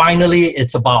then finally,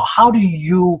 it's about how do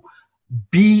you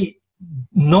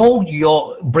know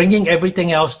you're bringing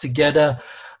everything else together,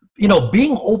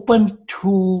 being open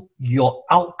to your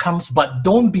outcomes, but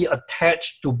don't be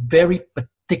attached to very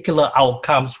particular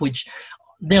outcomes, which,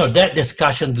 that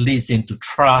discussion leads into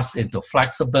trust, into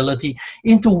flexibility,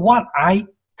 into what I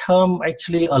term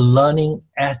actually a learning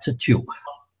attitude.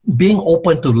 Being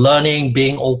open to learning,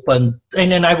 being open,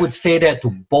 and I would say that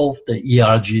to both the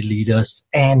ERG leaders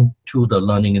and to the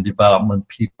learning and development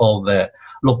people that,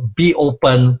 look, be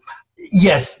open.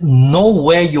 Yes, know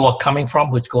where you are coming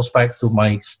from, which goes back to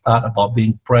my start about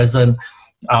being present.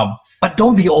 But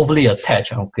don't be overly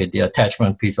attached. Okay, the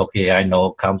attachment piece, I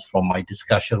know comes from my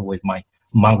discussion with my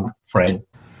monk friend.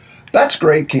 That's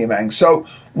great, Kimeng. So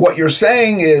what you're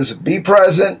saying is be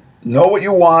present, know what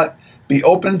you want, be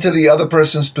open to the other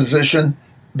person's position,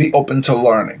 be open to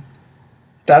learning.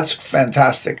 That's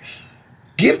fantastic.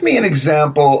 Give me an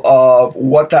example of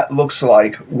what that looks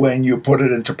like when you put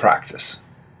it into practice.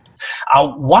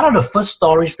 One of the first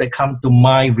stories that come to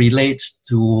mind relates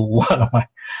to one of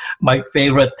my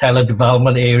favorite talent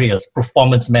development areas,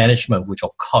 performance management, which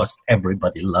of course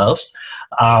everybody loves.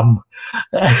 And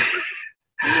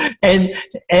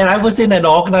I was in an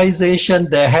organization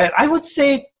that had, I would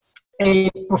say,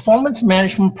 a performance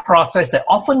management process that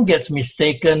often gets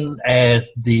mistaken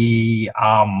as the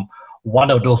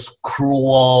one of those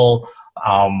cruel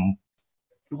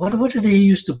what did they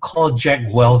used to call Jack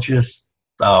Welch's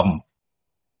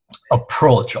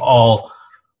approach, or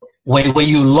where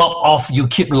you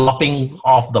keep lopping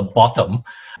off the bottom.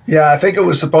 Yeah, I think it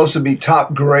was supposed to be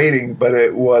top grading, but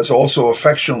it was also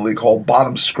affectionately called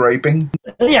bottom scraping.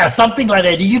 Yeah, something like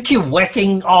that. You keep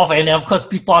whacking off, and of course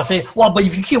people are saying, well, but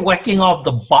if you keep whacking off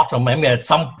the bottom, I mean, at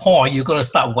some point you're going to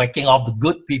start whacking off the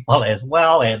good people as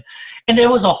well. And there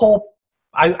was a whole,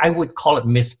 I would call it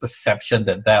misperception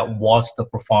that was the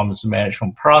performance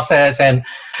management process. And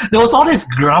there was all these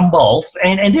grumbles.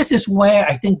 And this is where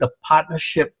I think the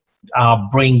partnership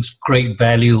brings great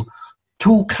value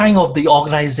to kind of the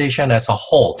organization as a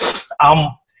whole.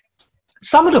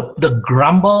 Some of the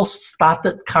grumbles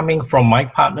started coming from my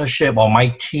partnership or my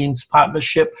team's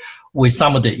partnership with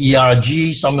some of the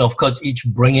ERGs, some of course each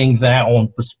bringing their own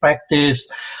perspectives.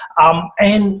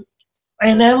 And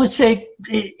I would say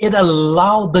it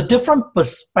allowed, the different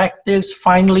perspectives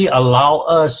finally allow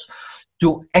us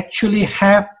to actually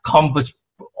have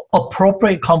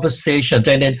appropriate conversations.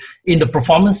 And then in the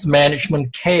performance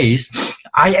management case,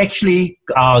 I actually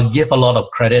give a lot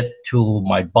of credit to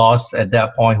my boss at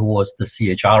that point, who was the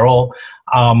CHRO,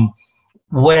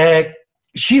 where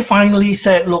she finally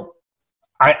said, look,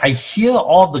 I hear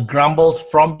all the grumbles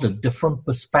from the different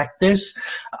perspectives,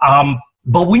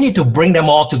 but we need to bring them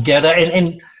all together,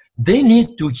 and they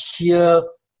need to hear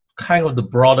kind of the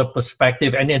broader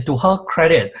perspective. And then to her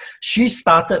credit, she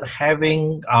started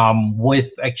having,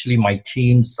 with actually my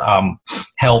team's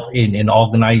help in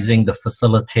organizing the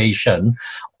facilitation,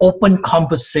 open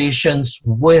conversations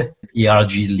with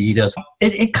ERG leaders.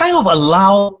 It kind of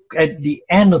allowed, at the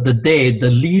end of the day,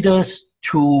 the leaders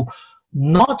to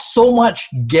not so much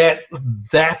get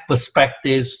their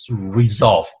perspectives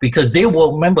resolved, because they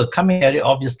will, remember, coming at it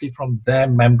obviously from their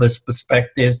members'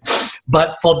 perspectives,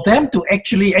 but for them to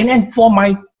actually, and then for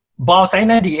my boss and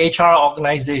then the HR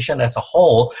organization as a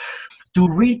whole, to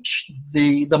reach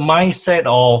the mindset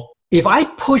of, if I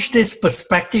push this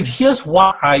perspective, here's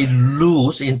what I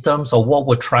lose in terms of what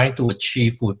we're trying to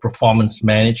achieve with performance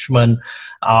management.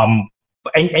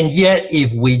 And yet,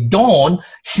 if we don't,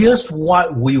 here's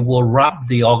what we will rob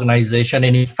the organization,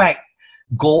 and in fact,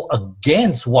 go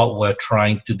against what we're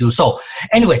trying to do. So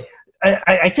anyway,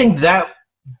 I think that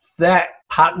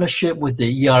partnership with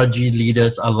the ERG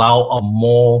leaders allow a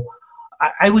more,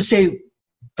 I would say,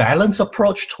 balanced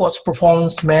approach towards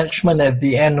performance management at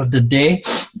the end of the day.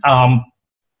 And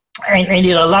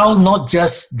it allows not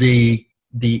just the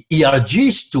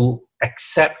ERGs to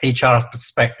accept HR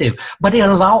perspective, but it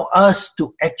allows us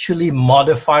to actually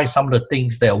modify some of the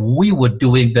things that we were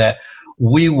doing that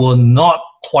we were not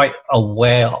quite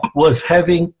aware was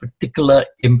having particular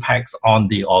impacts on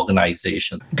the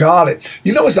organization. Got it.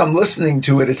 You know, as I'm listening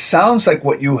to it, it sounds like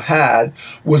what you had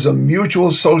was a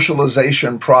mutual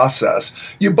socialization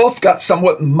process. You both got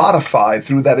somewhat modified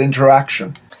through that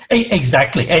interaction.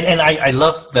 Exactly. And I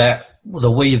love that,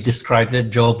 the way you've described it,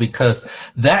 Joe, because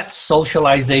that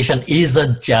socialization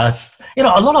isn't just, a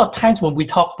lot of times when we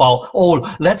talk about,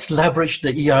 let's leverage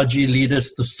the ERG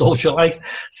leaders to socialize,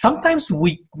 sometimes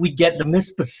we get the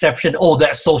misperception,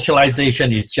 that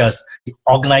socialization is just the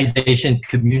organization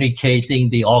communicating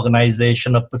the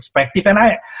organizational perspective. And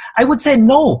I would say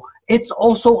no, it's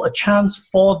also a chance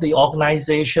for the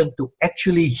organization to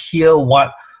actually hear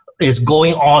what is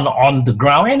going on the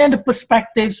ground, and then the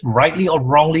perspectives, rightly or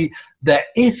wrongly, that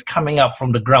is coming up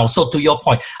from the ground. So to your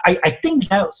point, I think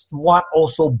that's what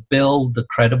also builds the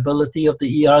credibility of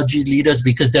the ERG leaders,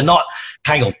 because they're not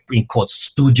kind of, in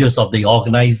quotes, stooges of the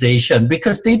organization,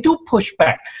 because they do push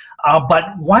back. But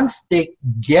once they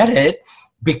get it,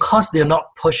 because they're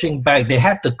not pushing back, they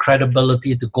have the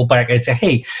credibility to go back and say,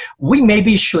 hey, we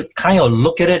maybe should kind of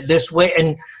look at it this way,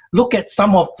 and look at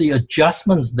some of the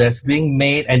adjustments that's being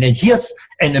made, and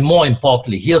then more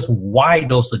importantly, here's why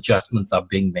those adjustments are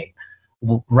being made,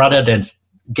 rather than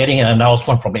getting an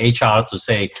announcement from HR to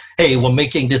say, hey, we're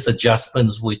making these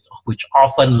adjustments, which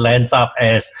often lands up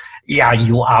as, yeah,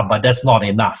 you are, but that's not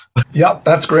enough. Yep,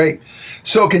 that's great.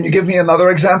 So can you give me another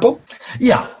example?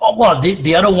 Yeah, well,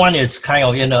 the other one is kind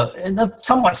of in a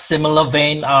somewhat similar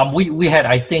vein. We had,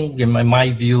 I think, in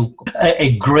my view,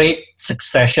 a great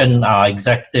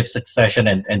executive succession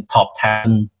and top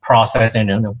talent process.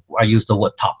 And I use the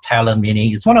word top talent,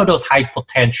 meaning it's one of those high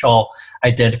potential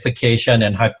identification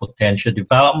and high potential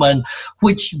development,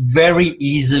 which very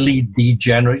easily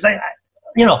degenerates.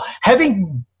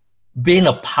 Having being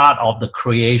a part of the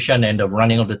creation and the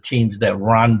running of the teams that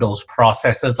run those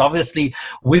processes. Obviously,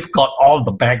 we've got all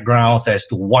the backgrounds as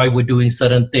to why we're doing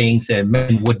certain things, and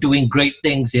man, we're doing great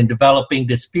things in developing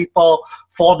these people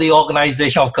for the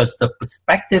organization. Because the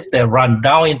perspective that run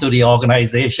down into the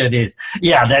organization is,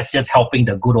 yeah, that's just helping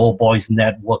the good old boys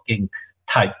networking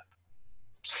type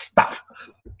stuff,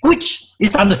 which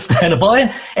is understandable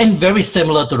and very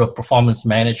similar to the performance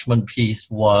management piece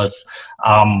was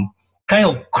kind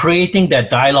of creating that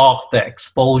dialogue, the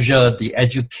exposure, the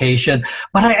education.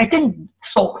 But I think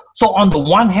so on the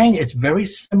one hand, it's very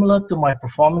similar to my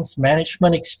performance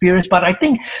management experience. But I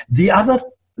think the other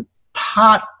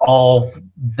part of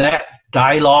that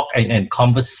dialogue and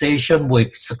conversation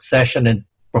with succession and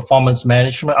performance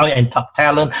management and top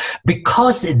talent,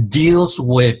 because it deals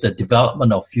with the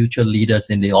development of future leaders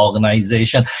in the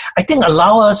organization, I think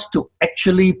allow us to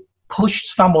actually push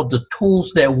some of the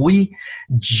tools that we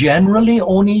generally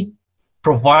only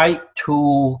provide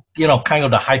to, kind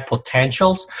of the high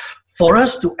potentials, for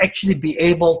us to actually be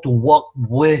able to work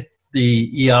with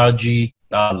the ERG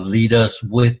leaders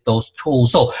with those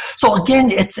tools. So again,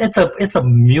 it's a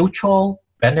mutual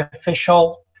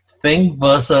beneficial thing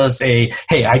versus hey,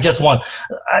 I just want,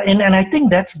 and I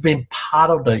think that's been part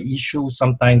of the issue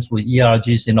sometimes with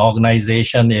ERGs in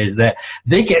organization, is that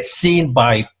they get seen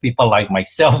by people like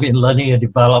myself in learning and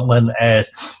development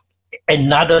as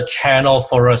another channel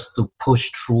for us to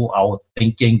push through our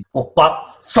thinking.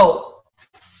 But so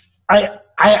I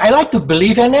like to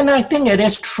believe, and then I think it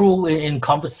is true in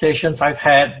conversations I've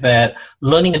had, that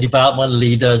learning and development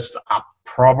leaders are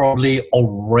probably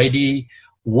already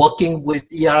working with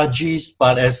ERGs,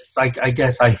 but as I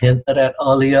guess I hinted at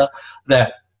earlier,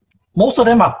 that most of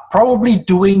them are probably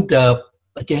doing the,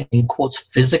 again, in quotes,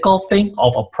 physical thing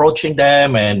of approaching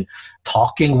them and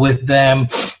talking with them.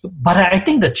 But I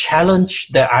think the challenge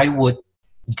that I would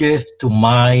give to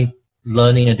my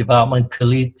learning and development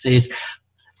colleagues is,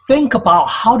 think about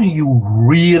how do you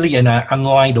really, and I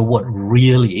underline the word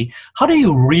really, how do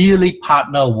you really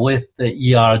partner with the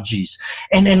ERGs?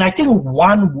 And I think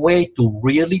one way to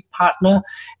really partner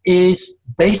is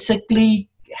basically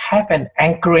have an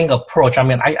anchoring approach. I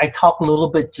mean, I talked a little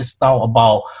bit just now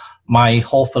about my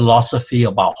whole philosophy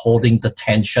about holding the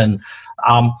tension.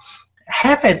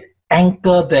 Have an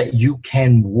anchor that you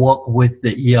can work with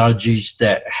the ERGs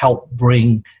that help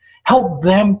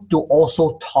them to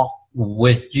also talk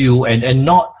with you and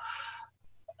not,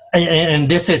 and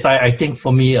this is, I think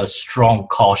for me, a strong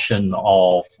caution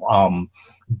of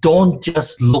don't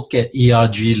just look at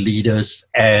ERG leaders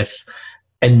as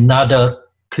another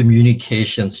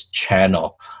communications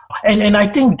channel. And I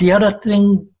think the other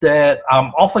thing that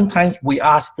oftentimes we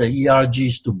ask the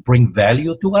ERGs to bring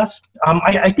value to us,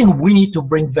 I think we need to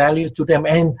bring value to them.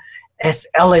 And as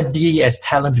L&D, as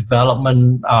talent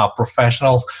development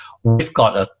professionals, we've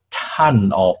got a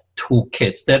ton of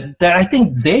toolkits that I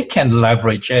think they can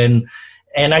leverage. And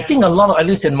I think a lot of, at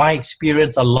least in my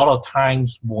experience, a lot of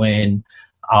times when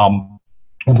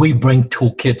we bring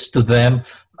toolkits to them,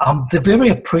 they're very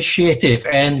appreciative.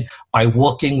 And by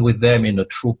working with them in a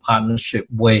true partnership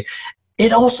way,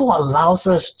 it also allows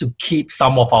us to keep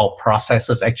some of our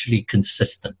processes actually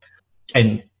consistent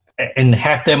and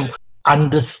have them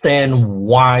understand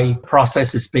why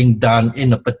process is being done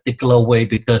in a particular way,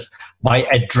 because by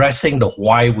addressing the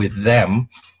why with them,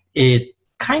 it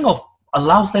kind of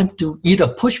allows them to either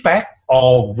push back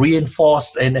or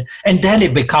reinforce, and then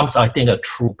it becomes, I think, a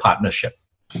true partnership.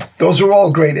 Those are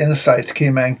all great insights,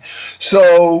 Kimeng.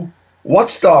 So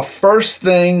what's the first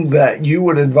thing that you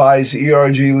would advise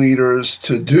ERG leaders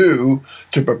to do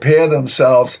to prepare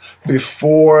themselves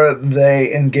before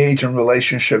they engage in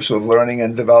relationships with learning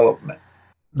and development?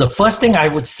 The first thing I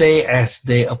would say as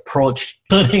they approach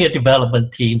learning and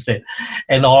development teams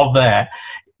and all that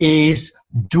is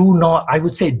do not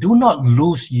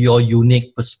lose your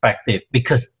unique perspective,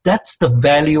 because that's the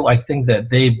value I think that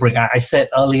they bring. I said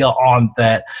earlier on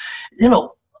that,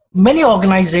 many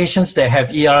organizations that have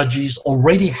ERGs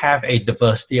already have a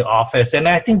diversity office, and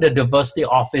I think the diversity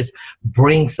office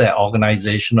brings that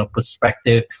organizational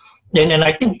perspective. And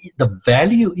I think the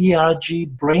value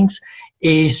ERG brings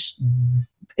is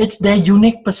it's their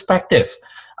unique perspective.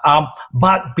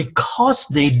 But because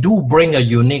they do bring a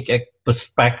unique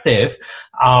perspective,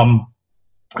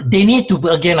 they need to,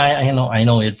 again, I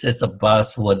know it's a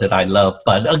buzzword that I love,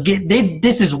 but again,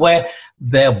 this is where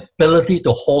their ability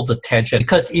to hold the tension,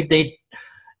 because if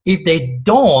they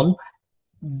don't,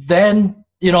 then,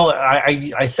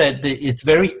 I said that it's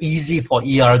very easy for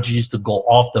ERGs to go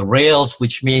off the rails,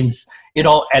 which means,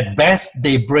 at best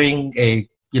they bring a,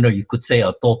 you could say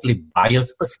a totally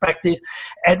biased perspective.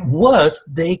 At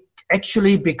worst, they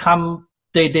actually become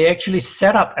they actually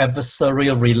set up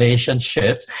adversarial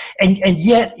relationships, and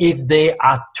yet if they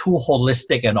are too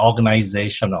holistic and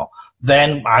organizational,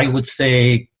 then I would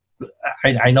say,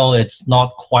 I know it's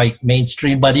not quite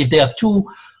mainstream, but if they are too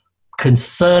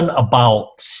concerned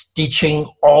about stitching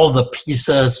all the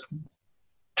pieces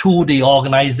to the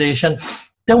organization,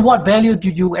 then what value do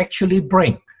you actually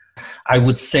bring? I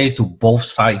would say to both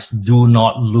sides, do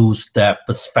not lose that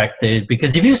perspective,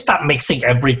 because if you start mixing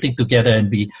everything together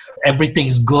and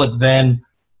everything's good, then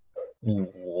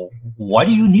why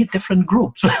do you need different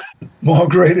groups? More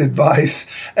great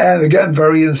advice. And again,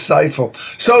 very insightful.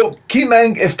 So,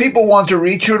 Ki-Meng, if people want to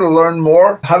reach you to learn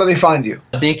more, how do they find you?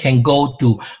 They can go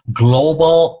to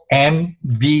Global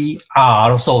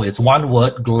MVR. So it's one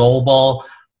word, Global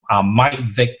Mike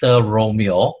Victor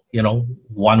Romeo,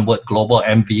 one word,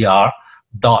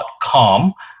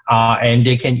 globalmvr.com. And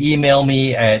they can email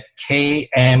me at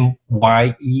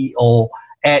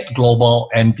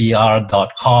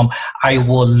kmyeo@globalmvr.com. I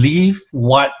will leave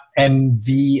what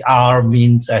MVR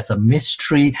means as a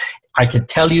mystery. I can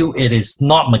tell you it is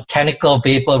not mechanical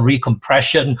vapor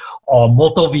recompression or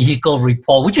motor vehicle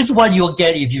report, which is what you'll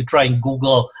get if you try and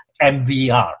Google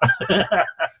MVR.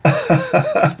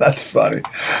 That's funny.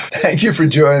 Thank you for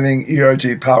joining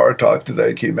ERG Power Talk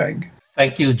today, Ki-Meng.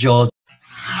 Thank you, Joe.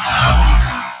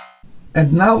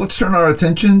 And now let's turn our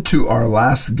attention to our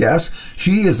last guest.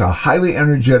 She is a highly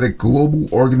energetic global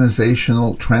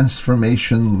organizational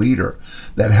transformation leader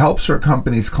that helps her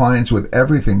company's clients with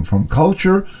everything from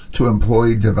culture to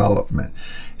employee development.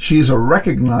 She is a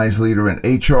recognized leader in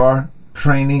HR,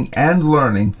 training, and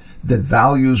learning that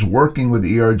values working with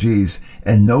ERGs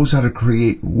and knows how to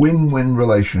create win-win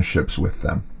relationships with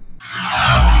them.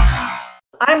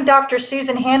 I'm Dr.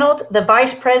 Susan Hanold, the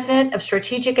Vice President of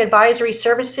Strategic Advisory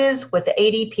Services with the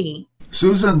ADP.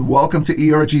 Susan, welcome to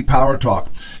ERG Power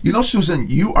Talk. Susan,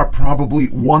 you are probably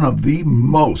one of the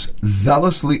most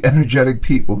zealously energetic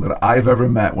people that I've ever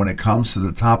met when it comes to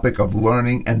the topic of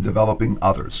learning and developing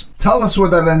others. Tell us where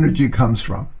that energy comes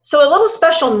from. So a little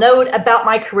special note about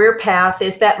my career path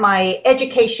is that my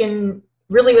education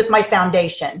really was my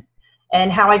foundation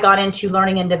and how I got into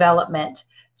learning and development.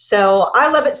 So I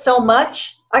love it so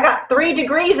much. I got 3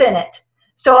 degrees in it.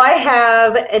 So I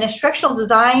have an instructional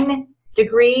design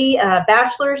degree,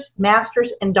 bachelor's,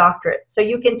 master's, and doctorate. So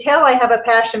you can tell I have a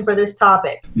passion for this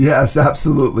topic. Yes,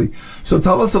 absolutely. So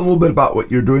tell us a little bit about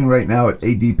what you're doing right now at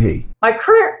ADP. My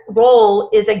current role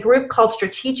is a group called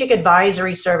Strategic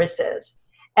Advisory Services.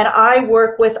 And I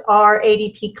work with our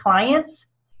ADP clients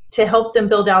to help them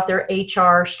build out their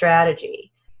HR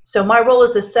strategy. So my role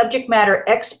is a subject matter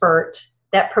expert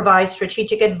that provides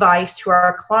strategic advice to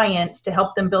our clients to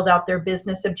help them build out their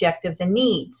business objectives and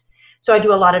needs. So I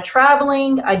do a lot of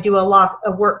traveling. I do a lot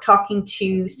of work talking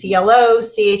to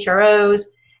CLOs, CHROs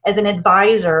as an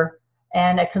advisor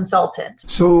and a consultant.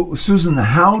 So, Susan,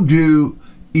 how do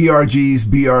ERGs,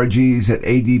 BRGs at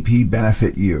ADP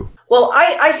benefit you? Well,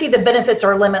 I see the benefits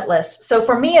are limitless. So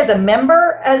for me as a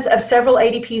member of several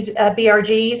ADP's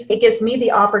BRGs, it gives me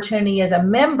the opportunity as a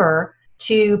member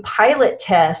to pilot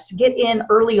test, get in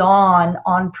early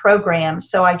on programs.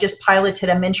 So I just piloted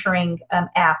a mentoring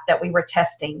app that we were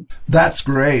testing. That's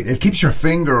great. It keeps your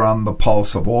finger on the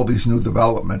pulse of all these new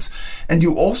developments. And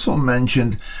you also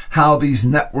mentioned how these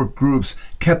network groups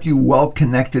kept you well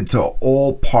connected to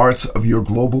all parts of your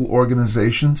global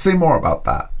organization. Say more about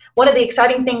that. One of the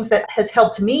exciting things that has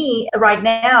helped me right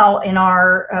now in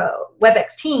our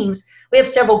WebEx teams, we have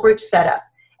several groups set up.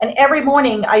 And every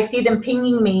morning I see them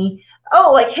pinging me,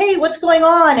 hey, what's going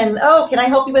on? And, can I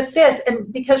help you with this?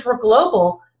 And because we're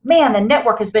global, man, the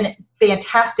network has been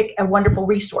fantastic, a wonderful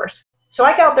resource. So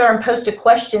I go out there and post a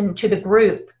question to the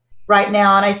group right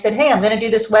now. And I said, hey, I'm going to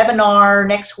do this webinar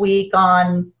next week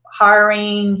on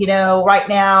hiring, right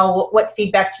now, what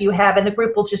feedback do you have? And the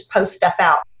group will just post stuff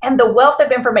out. And the wealth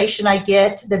of information I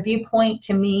get, the viewpoint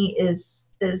to me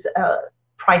is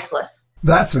priceless.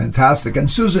 That's fantastic. And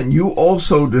Susan, you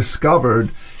also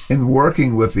discovered in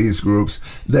working with these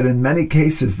groups that in many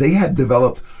cases they had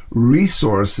developed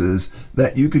resources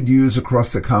that you could use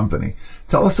across the company.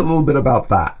 Tell us a little bit about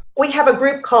that. We have a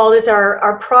group called, it's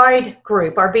our Pride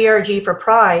group, our BRG for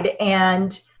Pride.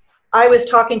 And I was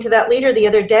talking to that leader the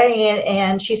other day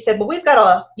and she said, well, we've got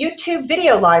a YouTube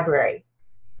video library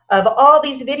of all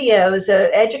these videos,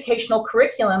 educational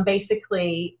curriculum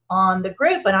basically on the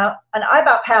group. And I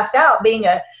about passed out being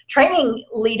a training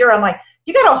leader. I'm like,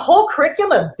 you got a whole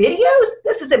curriculum of videos?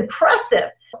 This is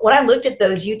impressive. When I looked at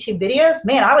those YouTube videos,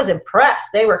 man, I was impressed.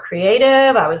 They were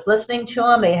creative. I was listening to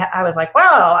them. I was like,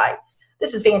 wow,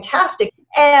 this is fantastic.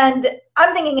 And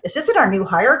I'm thinking, is this in our new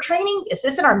hire training? Is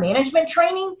this in our management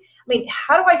training? I mean,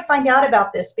 how do I find out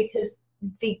about this? Because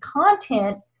the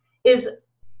content is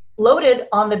loaded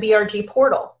on the BRG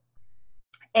portal.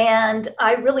 And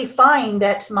I really find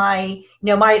that my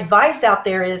advice out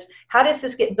there is, how does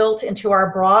this get built into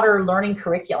our broader learning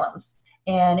curriculums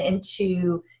and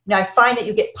into, I find that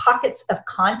you get pockets of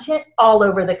content all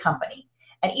over the company,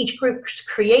 and each group's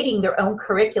creating their own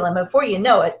curriculum before you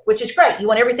know it, which is great. You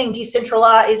want everything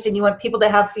decentralized and you want people to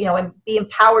have, and be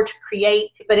empowered to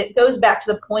create. But it goes back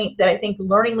to the point that I think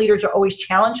learning leaders are always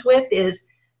challenged with is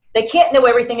they can't know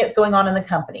everything that's going on in the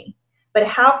company, but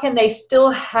how can they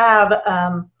still have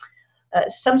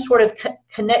some sort of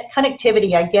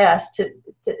connectivity, I guess,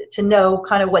 to know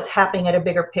kind of what's happening at a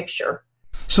bigger picture.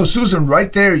 So Susan,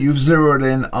 right there, you've zeroed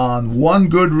in on one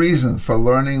good reason for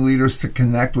learning leaders to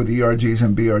connect with ERGs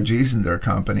and BRGs in their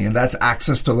company, and that's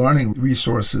access to learning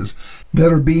resources that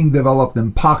are being developed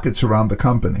in pockets around the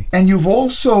company. And you've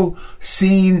also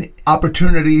seen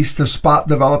opportunities to spot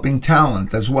developing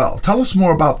talent as well. Tell us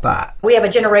more about that. We have a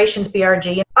Generations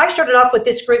BRG. I started off with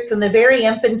this group from the very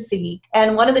infancy,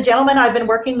 and one of the gentlemen I've been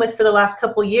working with for the last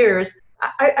couple of years,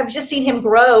 I've just seen him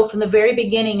grow from the very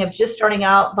beginning of just starting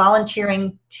out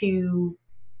volunteering to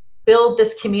build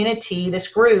this community, this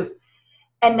group.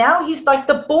 And now he's like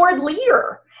the board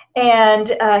leader. And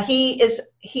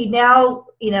he now,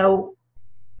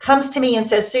 comes to me and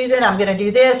says, Susan, I'm going to do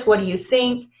this. What do you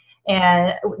think?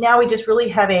 And now we just really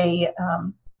have a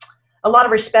lot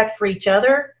of respect for each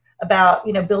other about,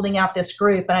 building out this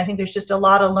group. And I think there's just a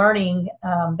lot of learning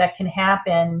that can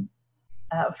happen.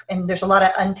 And there's a lot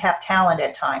of untapped talent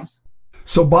at times.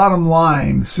 So bottom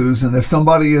line, Susan, if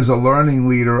somebody is a learning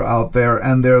leader out there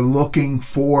and they're looking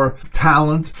for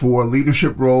talent for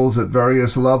leadership roles at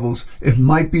various levels, it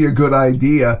might be a good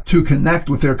idea to connect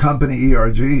with their company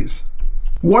ERGs.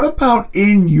 What about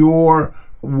in your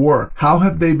work? How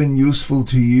have they been useful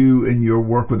to you in your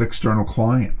work with external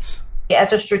clients?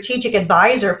 As a strategic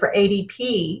advisor for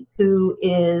ADP, who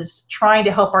is trying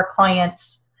to help our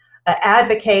clients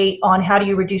advocate on how do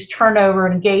you reduce turnover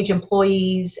and engage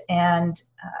employees and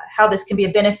how this can be a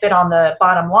benefit on the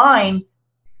bottom line,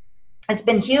 it's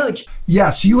been huge.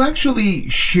 Yes, you actually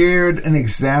shared an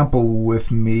example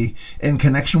with me in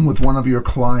connection with one of your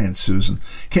clients, Susan.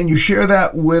 Can you share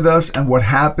that with us and what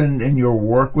happened in your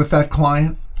work with that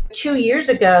client? 2 years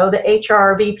ago, the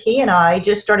HR VP and I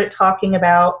just started talking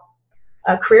about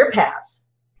career paths.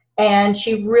 And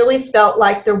she really felt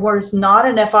like there was not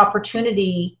enough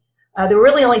opportunity. There were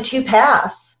really only 2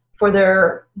 paths for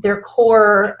their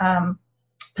core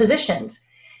positions.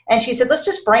 And she said, let's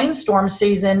just brainstorm,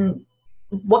 Susan,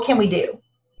 what can we do?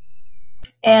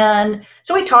 And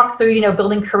so we talked through,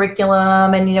 building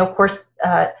curriculum and, of course,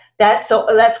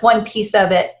 that's one piece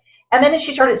of it. And then as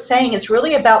she started saying, it's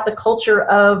really about the culture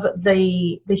of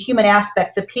the human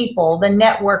aspect, the people, the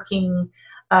networking,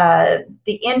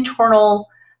 the internal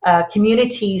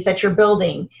communities that you're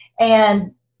building.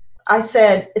 And I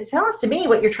said, it sounds to me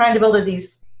what you're trying to build are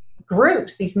these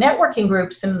groups, these networking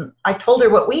groups. And I told her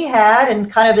what we had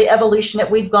and kind of the evolution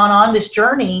that we've gone on this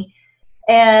journey.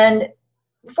 And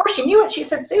before she knew it, she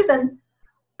said, Susan,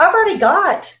 I've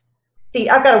got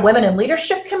a women in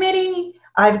leadership committee.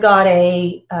 I've got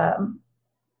a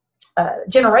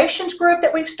generations group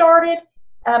that we've started.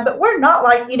 But we're not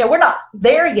we're not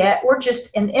there yet. We're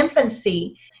just in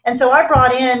infancy. And so I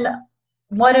brought in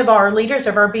one of our leaders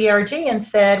of our BRG and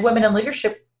said, Women in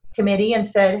Leadership Committee, and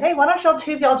said, hey, why don't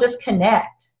two of y'all just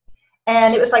connect?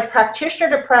 And it was like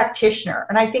practitioner to practitioner.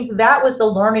 And I think that was the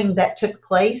learning that took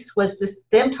place, was just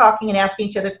them talking and asking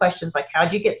each other questions like,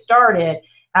 how'd you get started?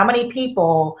 How many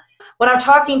people? When I'm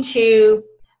talking to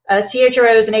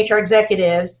CHROs and HR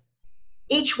executives,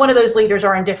 each one of those leaders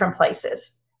are in different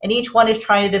places. And each one is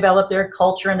trying to develop their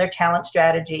culture and their talent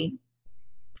strategy.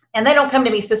 And they don't come to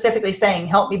me specifically saying,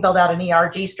 help me build out an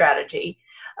ERG strategy.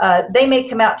 They may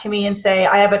come out to me and say,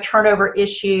 I have a turnover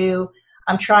issue.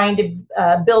 I'm trying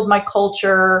to build my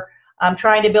culture. I'm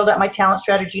trying to build out my talent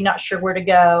strategy, not sure where to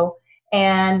go.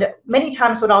 And many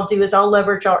times what I'll do is I'll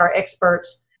leverage our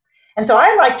experts. And so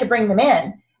I like to bring them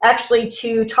in actually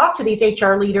to talk to these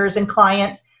HR leaders and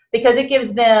clients, because it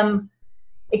gives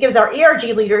our ERG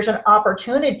leaders an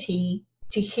opportunity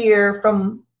to hear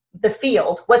from the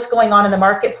field, what's going on in the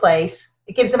marketplace.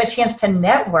 It gives them a chance to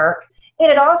network. And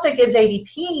it also gives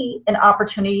ADP an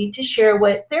opportunity to share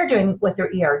what they're doing with their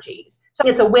ERGs. So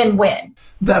it's a win-win.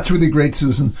 That's really great,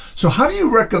 Susan. So how do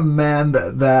you recommend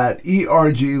that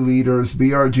ERG leaders,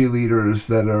 BRG leaders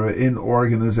that are in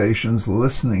organizations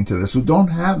listening to this, who don't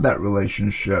have that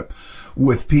relationship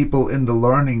with people in the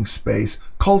learning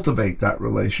space, cultivate that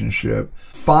relationship,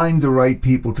 find the right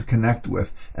people to connect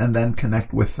with, and then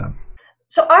connect with them?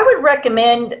 So I would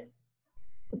recommend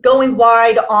going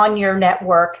wide on your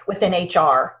network within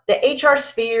HR. The HR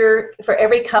sphere for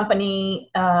every company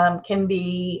can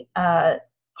be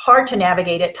hard to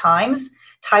navigate at times.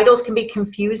 Titles can be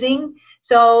confusing.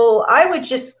 So I would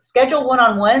just schedule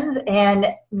one-on-ones and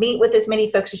meet with as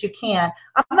many folks as you can.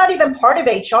 I'm not even part of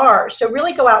HR, so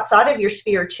really go outside of your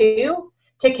sphere too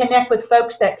to connect with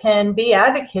folks that can be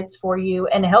advocates for you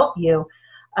and help you.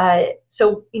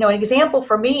 So, an example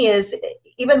for me is,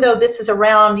 even though this is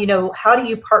around, how do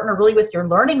you partner really with your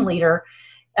learning leader,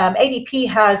 ADP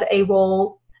has a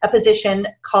position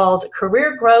called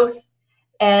career growth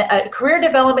and career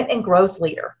development and growth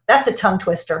leader. That's a tongue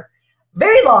twister.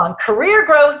 Very long, career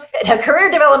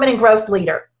development and growth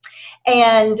leader.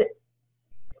 And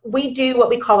we do what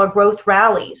we call our growth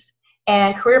rallies,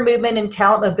 and career movement and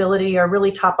talent mobility are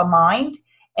really top of mind.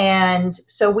 And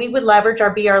so we would leverage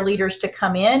our BR leaders to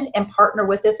come in and partner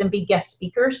with us and be guest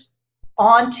speakers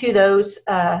onto those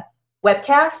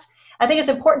webcasts. I think it's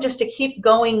important just to keep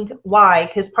going. Why?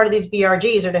 Because part of these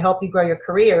BRGs are to help you grow your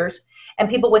careers, and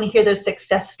people want to hear those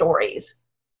success stories.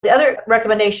 The other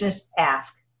recommendation is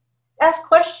ask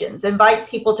questions, invite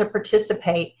people to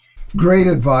participate. Great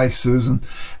advice, Susan.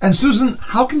 And Susan,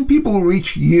 how can people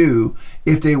reach you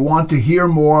if they want to hear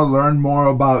more, learn more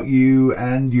about you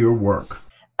and your work?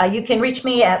 You can reach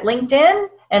me at LinkedIn,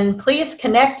 and please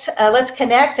connect. Let's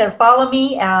connect and follow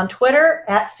me on Twitter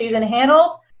at Susan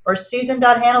Hanold or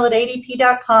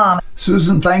susan.hanold@adp.com.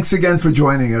 Susan, thanks again for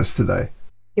joining us today.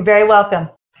 You're very welcome.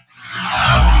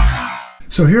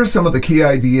 So here's some of the key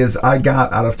ideas I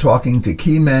got out of talking to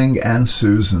Ki Meng and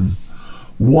Susan.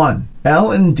 1.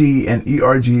 L&D and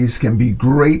ERGs can be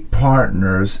great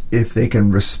partners if they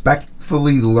can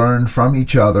respectfully learn from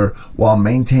each other while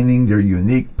maintaining their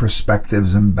unique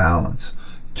perspectives and balance.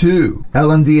 2.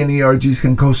 L&D and ERGs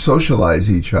can co-socialize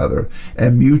each other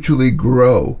and mutually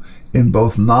grow in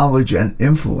both knowledge and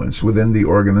influence within the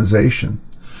organization.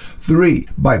 3.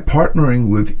 By partnering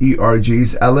with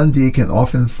ERGs, L&D can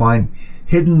often find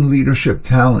hidden leadership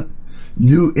talent,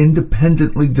 new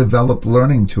independently developed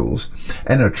learning tools,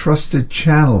 and a trusted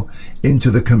channel into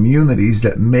the communities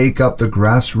that make up the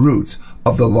grassroots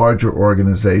of the larger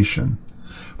organization.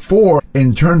 4.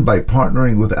 In turn, by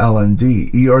partnering with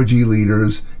L&D, ERG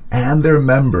leaders and their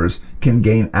members can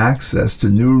gain access to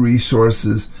new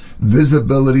resources,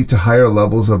 visibility to higher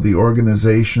levels of the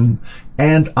organization,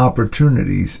 and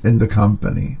opportunities in the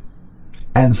company.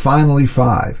 And finally,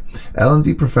 5,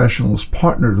 L&D professionals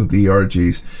partnered with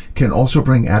ERGs can also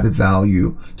bring added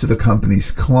value to the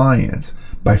company's clients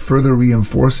by further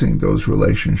reinforcing those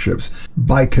relationships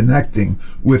by connecting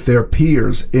with their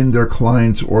peers in their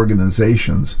clients'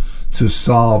 organizations to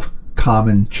solve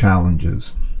common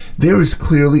challenges. There is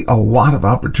clearly a lot of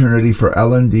opportunity for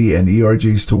L&D and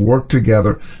ERGs to work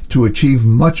together to achieve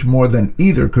much more than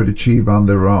either could achieve on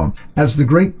their own. As the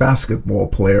great basketball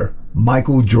player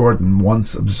Michael Jordan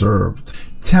once observed,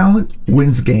 talent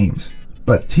wins games,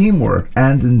 but teamwork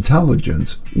and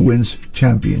intelligence wins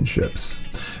championships.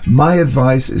 My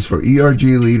advice is for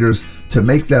ERG leaders to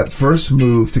make that first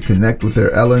move to connect with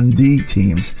their L&D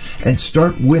teams and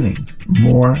start winning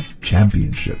more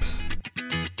championships.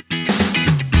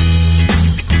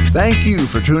 Thank you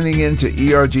for tuning in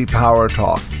to ERG Power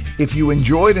Talk. If you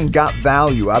enjoyed and got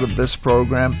value out of this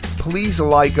program, please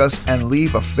like us and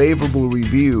leave a favorable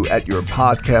review at your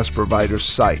podcast provider's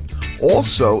site.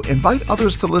 Also, invite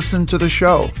others to listen to the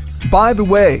show. By the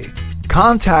way,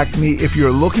 contact me if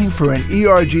you're looking for an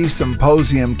ERG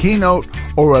Symposium keynote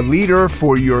or a leader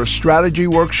for your strategy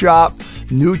workshop,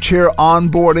 new chair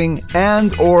onboarding,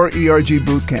 and or ERG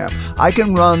bootcamp. I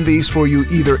can run these for you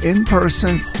either in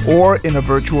person or in a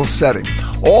virtual setting.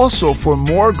 Also, for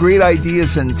more great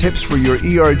ideas and tips for your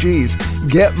ERGs,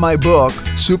 get my book,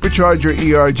 Supercharge Your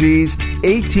ERGs,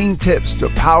 18 Tips to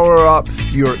Power Up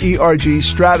Your ERG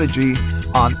Strategy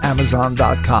on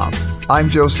Amazon.com. I'm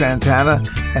Joe Santana,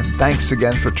 and thanks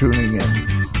again for tuning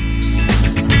in.